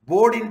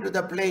board into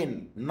the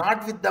plane,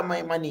 not with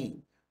my money,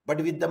 but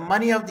with the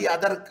money of the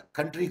other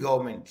country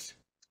governments.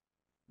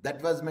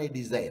 That was my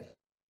desire.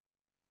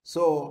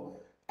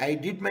 So I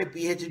did my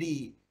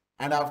PhD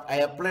and I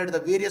applied the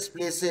various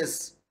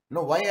places.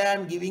 Now, why I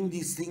am giving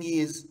this thing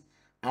is,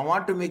 I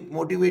want to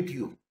motivate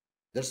you.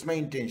 That's my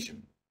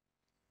intention.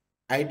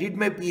 I did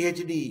my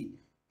PhD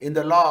in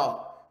the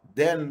law.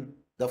 Then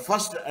the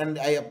first, and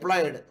I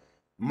applied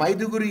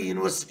Maiduguri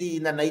University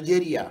in the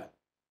Nigeria,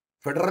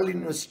 Federal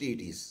University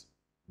it is.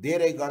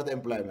 There I got the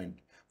employment.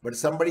 But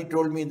somebody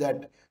told me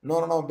that,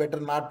 no, better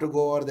not to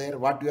go over there.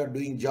 What you are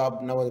doing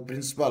job now, the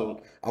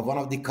principal of one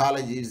of the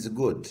colleges is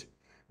good.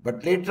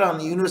 But later on,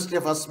 University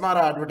of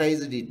Asmara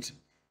advertised it.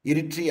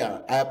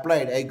 Eritrea, I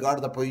applied, I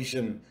got the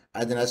position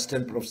as an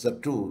assistant professor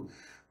too.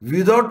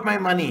 without my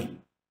money,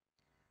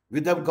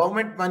 with the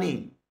government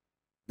money,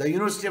 the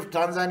University of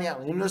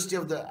Tanzania, University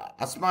of the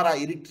Asmara,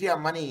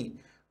 Eritrea money,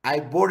 I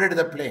boarded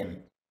the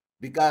plane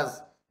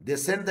because they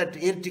sent that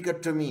air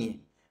ticket to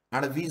me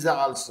and a visa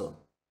also.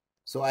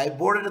 So I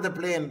boarded the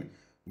plane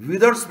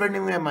without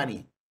spending my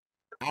money.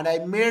 And I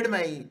made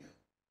my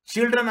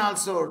children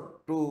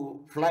also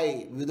to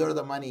fly without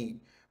the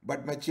money.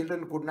 But my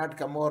children could not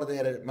come over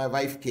there. My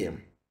wife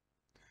came.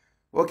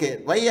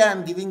 Okay, why I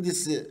am giving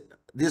this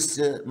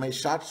my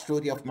short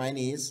story of mine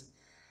is,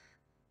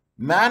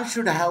 man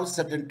should have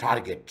certain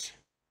target.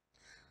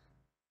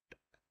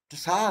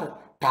 Sir,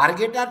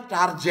 target or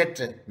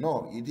target?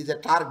 No, it is a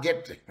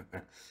target.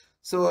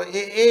 So a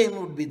aim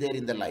would be there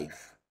in the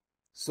life.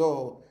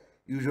 So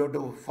you have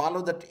to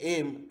follow that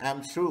aim.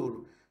 I'm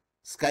sure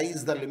sky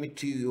is the limit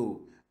to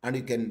you and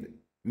you can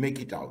make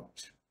it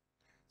out.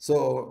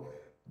 So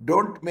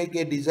don't make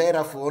a desire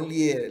of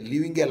only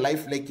living a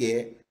life like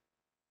a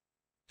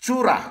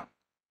chura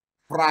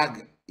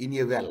frog in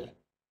a well.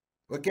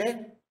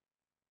 Okay?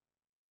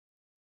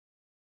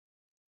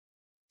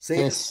 Say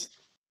Yes.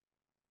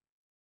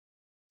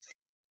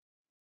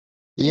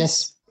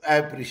 Yes. I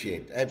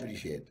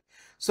appreciate.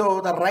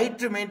 So the right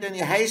to maintain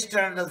a high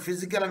standard of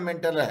physical and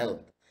mental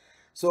health.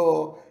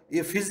 So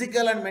if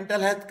physical and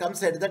mental health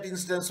comes at that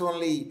instance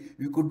only,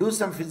 you could do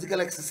some physical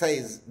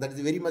exercise. That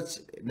is very much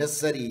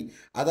necessary.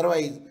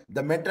 Otherwise,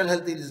 the mental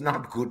health is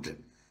not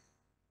good.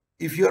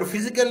 If you are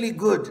physically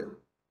good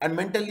and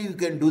mentally you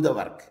can do the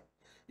work.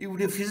 If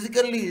you are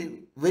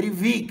physically very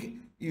weak,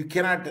 you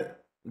cannot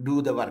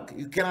do the work.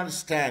 You cannot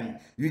stand.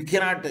 You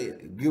cannot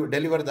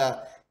deliver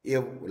the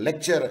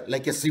lecture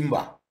like a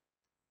Simba.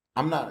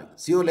 I'm not.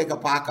 See you like a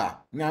Paka.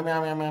 Meow,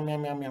 meow, meow, meow, meow,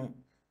 meow, meow.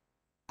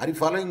 Are you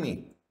following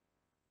me?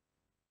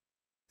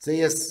 Say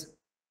yes.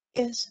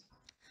 Yes.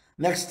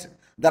 Next,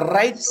 the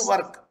right to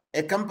work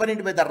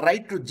accompanied by the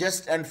right to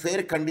just and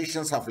fair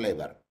conditions of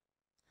labor.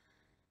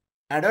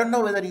 I don't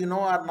know whether you know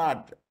or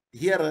not.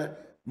 Here,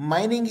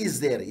 mining is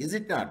there, is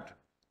it not?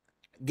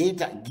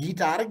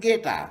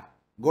 Geta,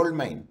 gold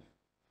mine.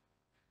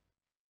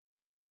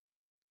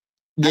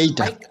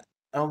 Gator.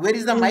 Where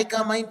is the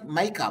mica mine?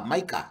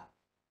 Mica.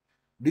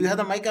 Do you have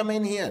the mica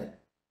mine here?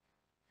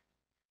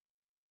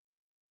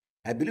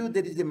 I believe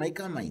there is a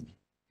mica mine.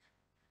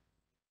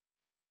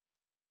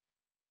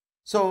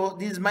 So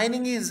this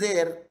mining is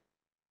there.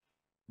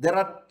 There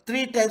are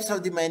three types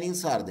of the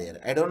minings are there.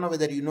 I don't know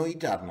whether you know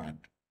it or not.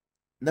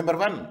 Number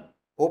one,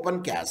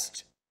 open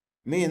cast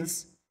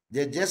means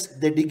they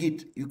dig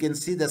it. You can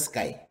see the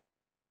sky.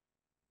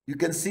 You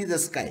can see the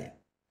sky.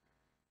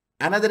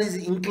 Another is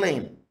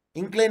incline.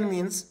 Incline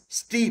means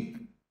steep.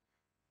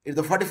 It's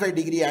the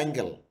 45-degree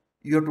angle.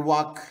 You have to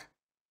walk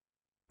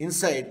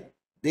inside.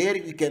 There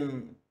you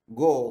can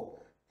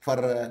go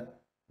for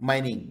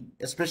mining,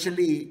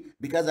 especially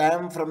because I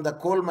am from the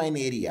coal mine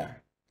area.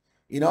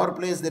 In our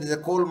place, there is a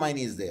coal mine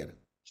is there.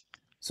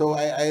 So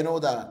I know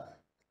the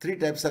three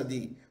types of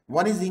the,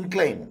 one is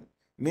incline,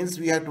 means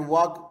we have to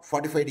walk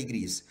 45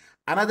 degrees.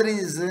 Another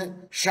is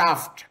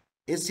shaft,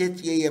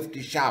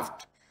 S-H-A-F-T,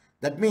 shaft.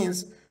 That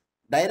means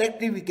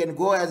directly we can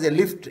go as a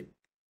lift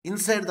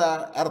inside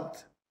the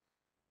earth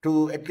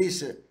to at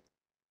least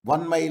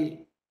 1 mile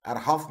or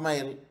half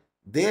mile.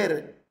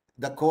 There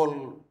the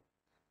coal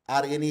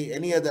or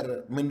any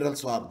other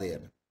minerals are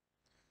there.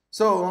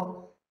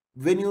 So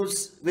when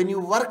you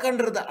work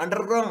under the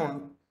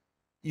underground,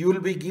 you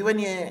will be given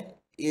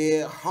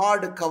a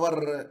hard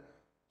cover,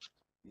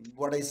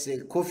 what I say,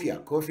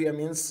 kofia. Kofia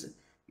means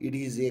it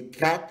is a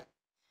cap,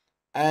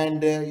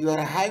 and you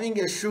are having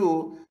a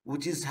shoe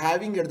which is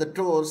having at the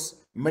toes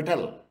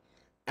metal,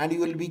 and you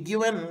will be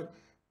given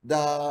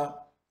the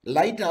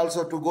light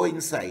also to go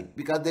inside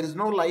because there is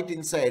no light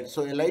inside,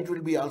 so a light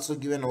will be also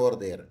given over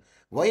there.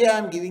 Why I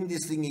am giving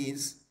this thing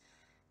is,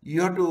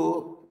 you have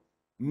to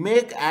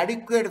make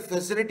adequate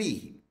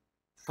facility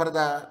for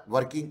the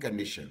working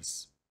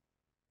conditions.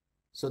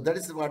 So that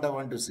is what I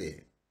want to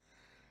say.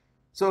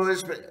 So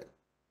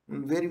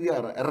where we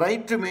are,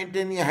 right to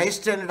maintain a high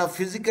standard of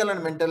physical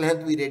and mental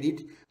health, we read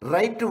it.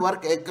 Right to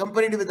work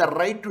accompanied with the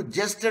right to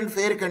just and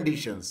fair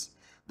conditions.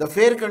 The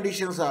fair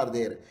conditions are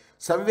there.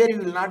 Somewhere you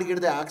will not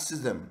get the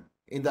oxygen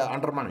in the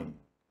undermining.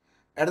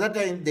 At that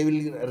time,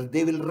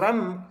 they will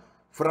run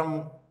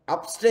from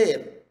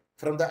upstairs,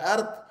 from the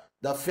earth,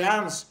 the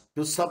fans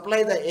to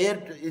supply the air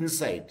to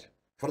inside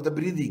for the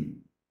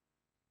breathing.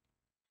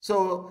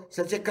 So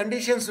such a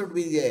conditions would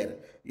be there.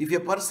 If a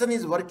person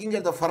is working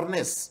at the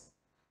furnace,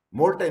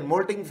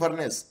 molting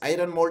furnace,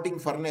 iron molting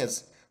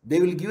furnace, they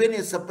will give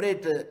a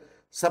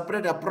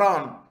separate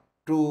apron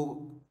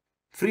to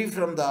free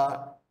from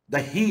the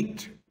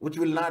heat, which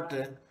will not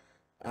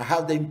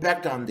have the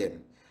impact on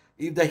them.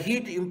 If the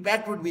heat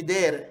impact would be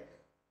there,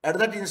 at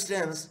that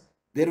instance,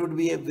 there would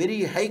be a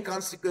very high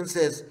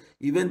consequences.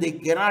 Even they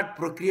cannot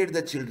procreate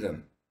the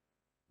children.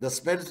 The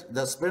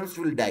sperms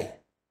will die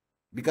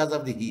because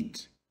of the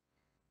heat,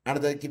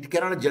 and it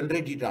cannot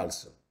generate it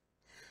also.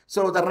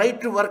 So the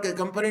right to work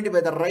accompanied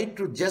by the right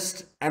to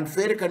just and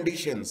fair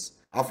conditions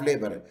of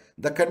labor.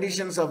 The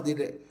conditions of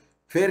the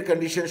fair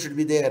conditions should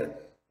be there,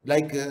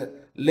 like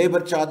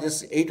labor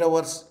charges 8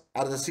 hours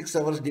or the 6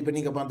 hours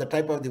depending upon the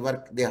type of the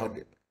work they have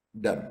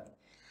done.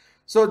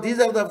 So these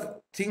are the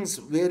things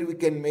where we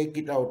can make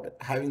it out,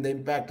 having the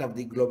impact of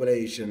the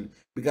globalization,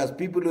 because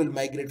people will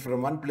migrate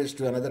from one place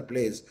to another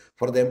place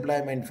for the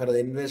employment, for the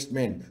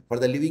investment, for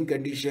the living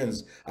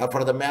conditions, or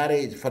for the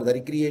marriage, for the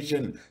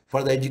recreation,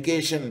 for the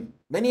education.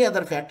 Many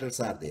other factors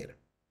are there.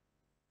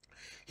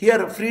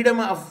 Here, freedom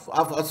of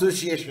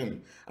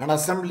association and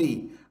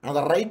assembly and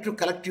the right to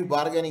collective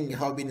bargaining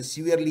have been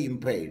severely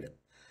impaired.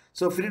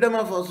 So, freedom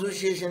of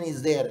association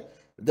is there.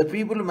 The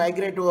people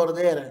migrate over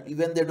there,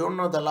 even they don't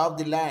know the law of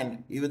the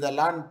land, even the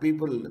land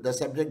people, the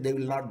subject, they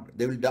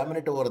will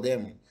dominate over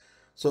them.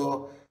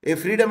 So, a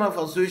freedom of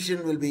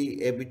association will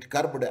be a bit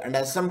curbed, and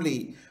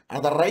assembly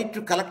and the right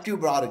to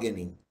collective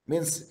bargaining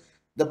means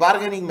the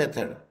bargaining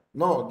method.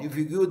 No, if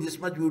you give this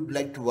much, we would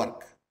like to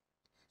work.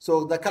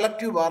 So the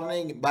collective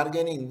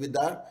bargaining with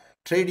the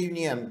trade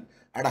union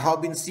and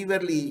have been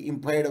severely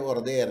impaired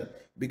over there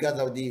because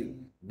of the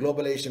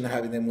globalization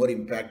having a more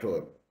impact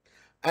over.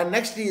 And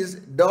next is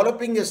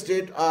developing a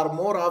state are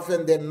more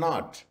often than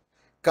not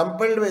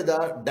compelled by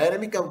the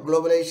dynamic of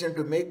globalization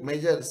to make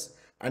measures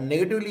and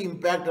negatively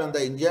impact on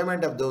the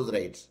enjoyment of those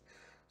rights.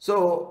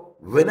 So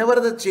whenever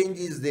the change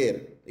is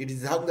there, it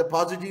is having the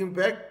positive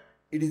impact,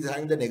 it is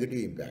having the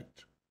negative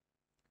impact.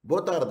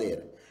 Both are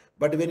there.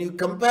 But when you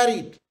compare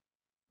it,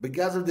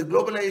 because of the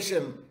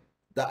globalization,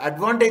 the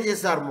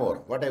advantages are more,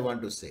 what I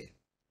want to say.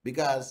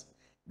 Because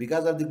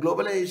of the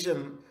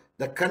globalization,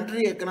 the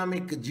country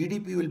economic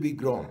GDP will be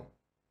grown.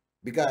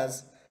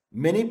 Because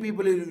many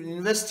people will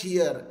invest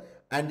here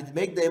and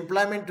make the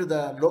employment to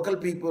the local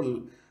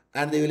people,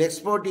 and they will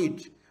export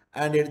it,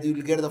 and they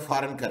will get the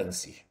foreign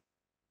currency.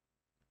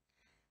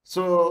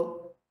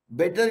 So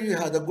better you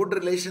have the good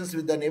relations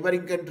with the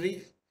neighboring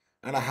country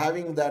and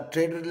having the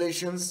trade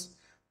relations,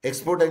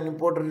 export and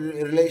import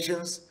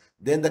relations,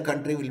 then the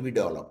country will be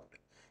developed.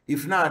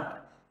 If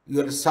not,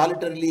 you are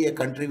solitarily a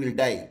country will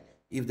die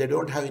if they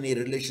don't have any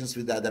relations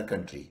with the other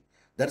country.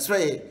 That's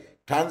why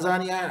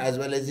Tanzania as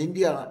well as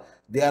India,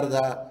 they are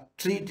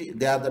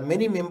the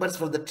many members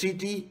for the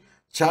treaty,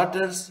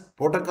 charters,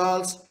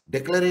 protocols,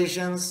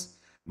 declarations,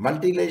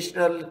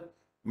 multilateral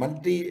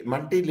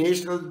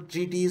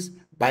treaties,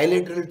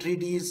 bilateral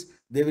treaties,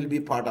 they will be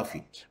part of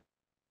it.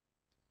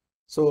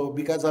 So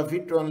because of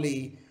it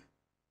only,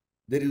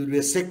 there will be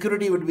a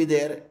security would be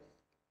there,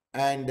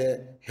 and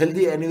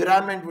healthy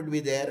environment would be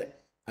there,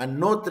 and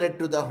no threat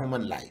to the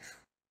human life.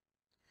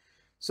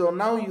 So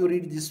now you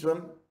read this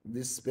one,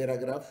 this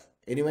paragraph.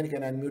 Anyone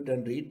can unmute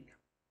and read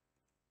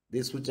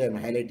this, which I am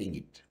highlighting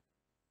it.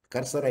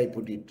 Cursor I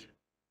put it.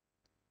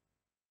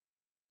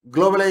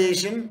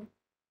 Globalization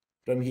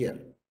from here.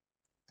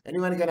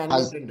 Anyone can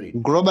unmute and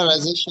read.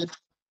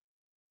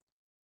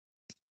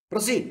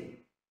 Proceed.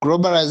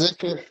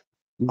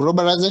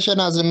 Globalization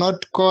has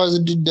not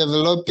caused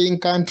developing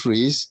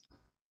countries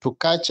to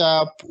catch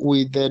up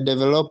with the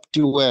developed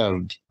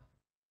world.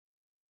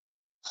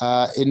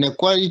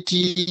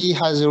 Inequality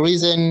has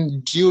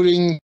risen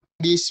during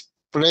this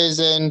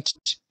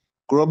present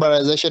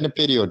globalization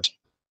period.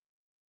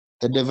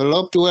 The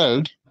developed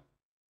world,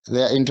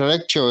 their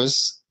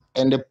intellectuals,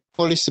 and the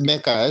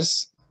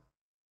policymakers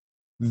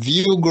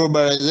view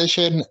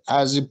globalization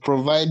as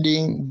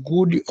providing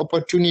good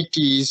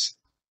opportunities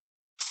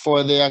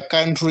for their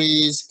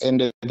countries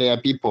and their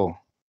people.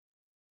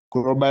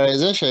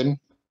 Globalization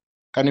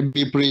can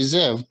be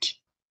preserved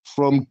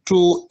from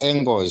two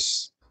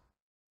angles.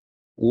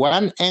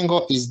 One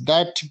angle is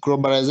that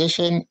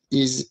globalization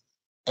is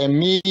a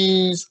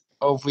means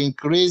of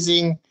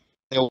increasing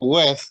the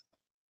wealth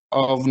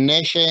of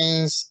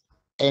nations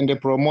and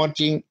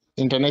promoting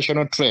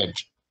international trade.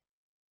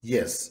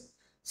 Yes.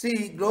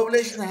 See,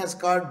 globalization has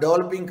caught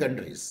developing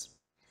countries.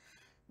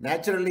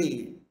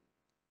 Naturally,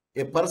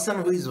 a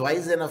person who is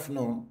wise enough,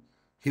 no,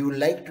 he would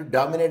like to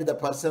dominate the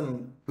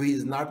person who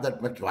is not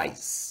that much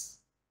wise.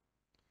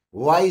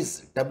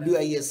 Wise,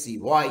 W-I-S-E,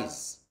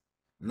 wise,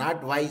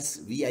 not wise,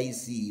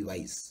 V-I-C-E,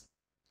 wise.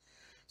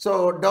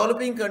 So,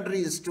 developing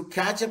countries to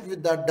catch up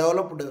with the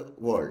developed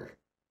world.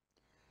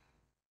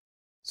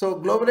 So,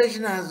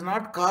 globalization has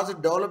not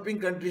caused developing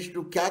countries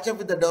to catch up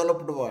with the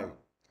developed world,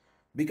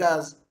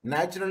 because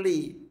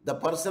naturally the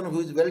person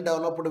who is well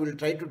developed will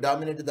try to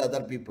dominate the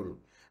other people,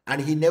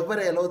 and he never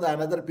allow the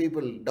another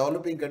people,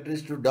 developing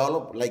countries, to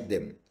develop like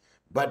them.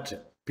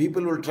 But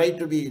people will try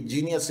to be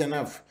genius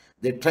enough,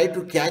 they try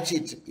to catch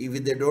it.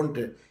 If they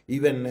don't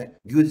even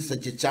give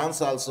such a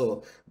chance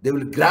also, they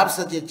will grab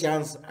such a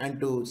chance and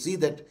to see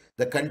that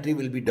the country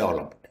will be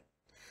developed.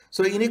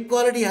 So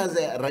inequality has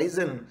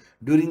arisen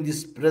during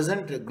this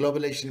present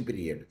globalization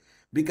period,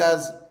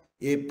 because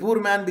a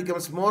poor man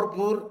becomes more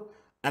poor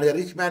and a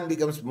rich man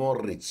becomes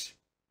more rich.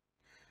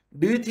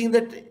 Do you think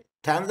that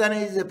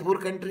Tanzania is a poor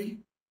country?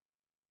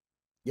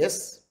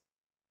 Yes.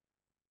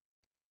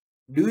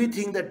 Do you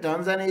think that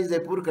Tanzania is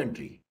a poor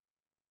country?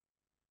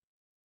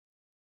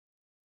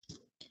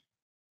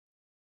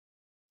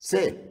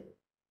 Say.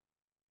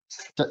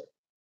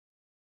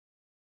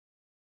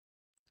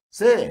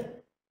 Say.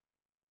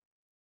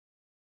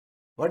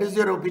 What is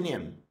your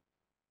opinion?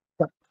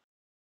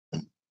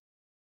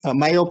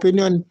 My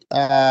opinion,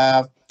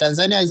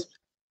 Tanzania is,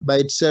 by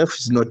itself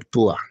is not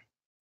poor.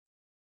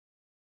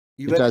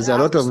 You It has a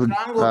have lot a of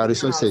strong opinion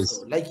resources.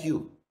 also, like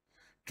you.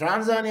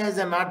 Tanzania is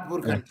a not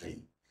poor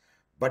country.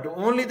 But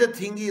only the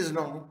thing is,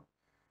 no,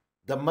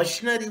 the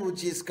machinery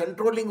which is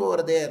controlling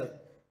over there,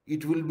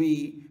 it will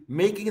be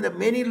making the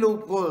many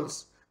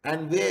loopholes,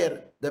 and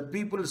where the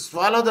people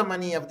swallow the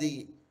money of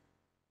the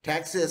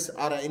taxes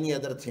or any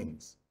other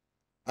things.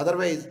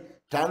 Otherwise,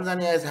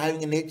 Tanzania is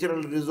having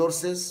natural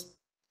resources,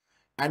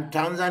 and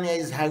Tanzania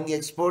is having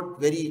export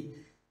very,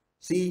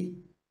 see,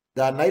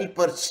 the Nile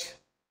perch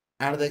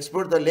and the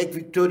export the Lake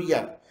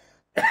Victoria,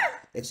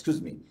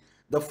 excuse me,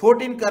 the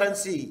 14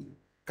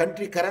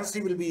 country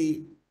currency will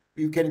be,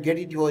 you can get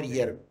it over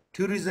here.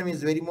 Tourism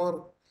is very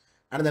more,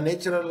 and the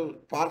natural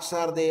parks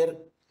are there,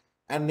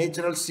 and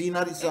natural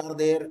sceneries are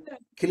there.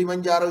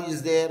 Kilimanjaro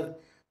is there.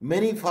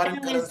 Many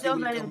foreign currency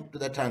will come to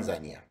the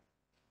Tanzania.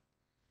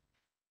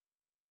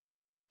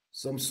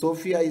 Some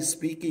Sophia is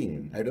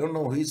speaking. I don't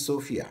know who is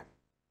Sophia,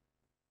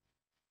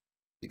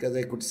 because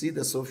I could see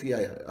the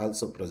Sophia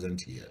also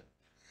present here.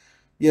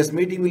 Yes,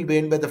 meeting will be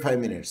end by the 5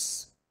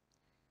 minutes.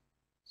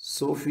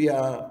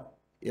 Sophia,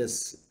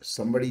 yes,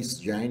 somebody is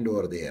joined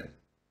over there.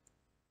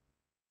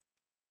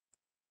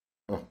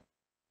 Oh.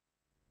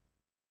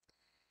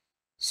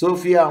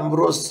 Sophia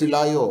Ambrose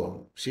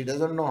Silayo, she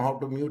doesn't know how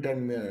to mute,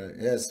 and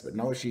yes, but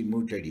now she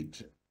muted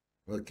it.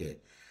 Okay.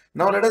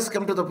 Now let us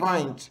come to the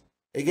point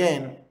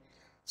again.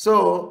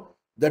 So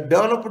the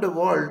developed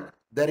world,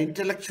 their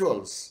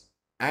intellectuals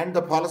and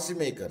the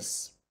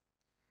policymakers,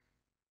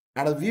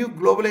 and view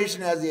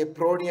globalization as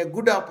providing a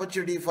good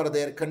opportunity for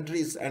their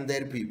countries and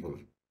their people.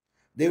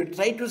 They will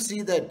try to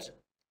see that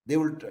they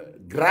will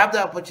grab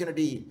the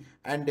opportunity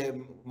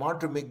and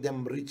want to make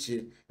them rich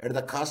at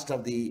the cost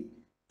of the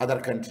other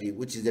country,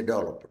 which is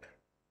developed.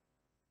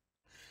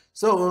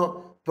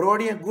 So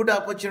providing a good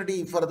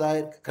opportunity for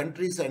the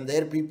countries and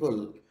their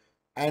people,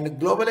 and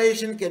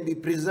globalization can be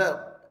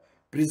preserved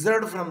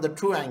from the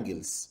two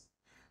angles.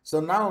 So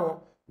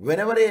now,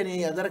 whenever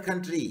any other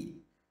country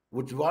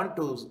would want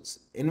to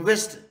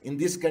invest in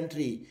this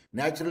country,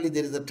 naturally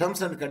there is the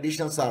terms and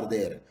conditions are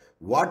there.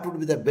 What would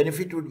be the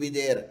benefit would be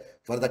there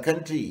for the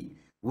country,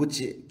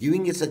 which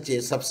giving such a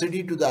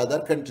subsidy to the other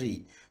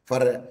country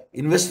for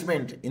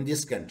investment in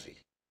this country.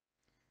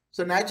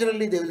 So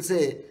naturally they will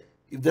say,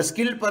 if the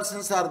skilled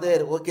persons are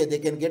there, okay, they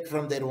can get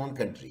from their own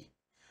country.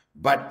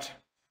 But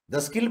the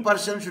skilled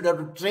person should have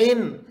to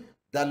train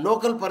the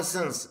local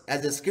persons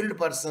as a skilled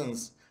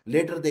persons.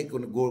 Later they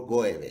could go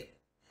away.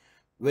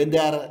 When they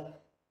are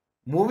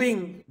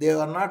moving, they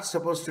are not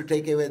supposed to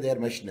take away their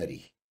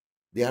machinery.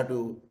 They have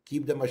to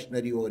keep the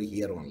machinery over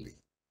here only.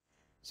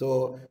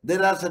 So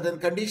there are certain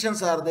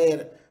conditions are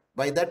there.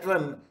 By that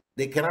one,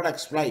 they cannot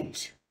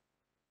exploit,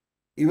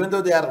 even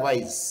though they are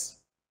wise,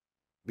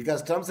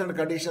 because terms and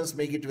conditions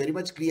make it very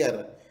much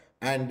clear,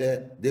 and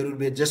there will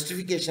be a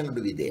justification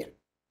to be there.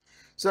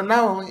 So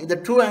now the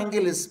two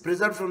angle is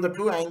preserved from the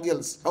two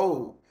angles.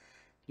 How?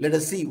 Let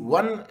us see.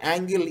 One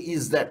angle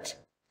is that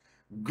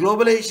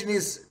globalization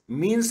is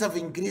means of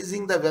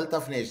increasing the wealth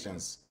of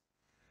nations.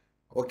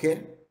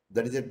 Okay,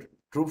 that is a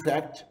true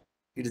fact.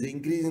 It is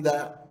increasing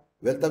the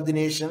wealth of the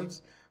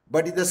nations,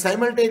 but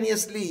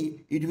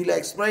simultaneously it will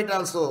exploit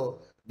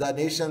also the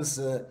nation's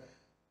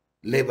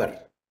labor.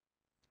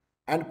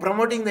 And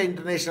promoting the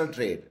international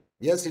trade.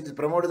 Yes, it is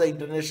promoting the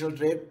international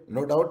trade,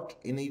 no doubt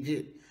in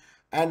it.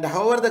 And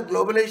however, the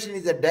globalization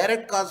is a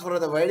direct cause for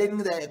the widening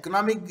the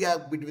economic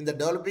gap between the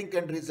developing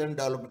countries and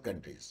developed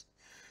countries.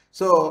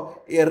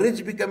 So a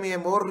rich become a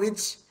more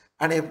rich,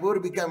 and a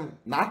poor become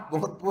not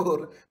more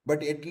poor,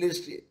 but at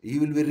least he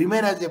will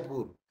remain as a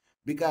poor,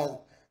 because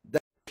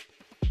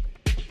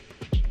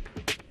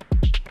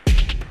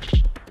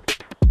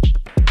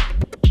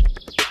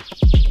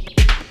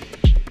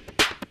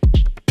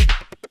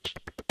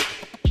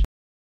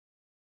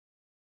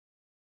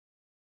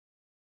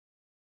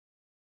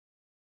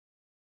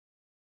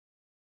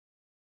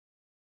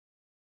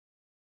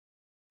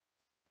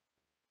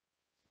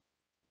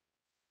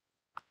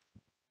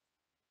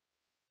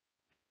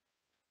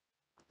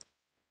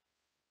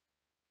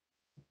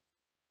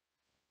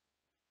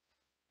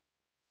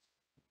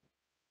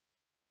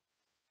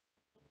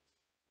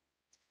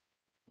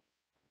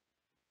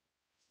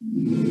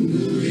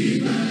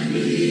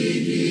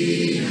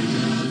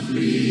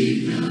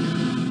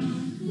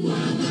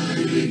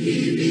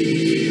Wabariki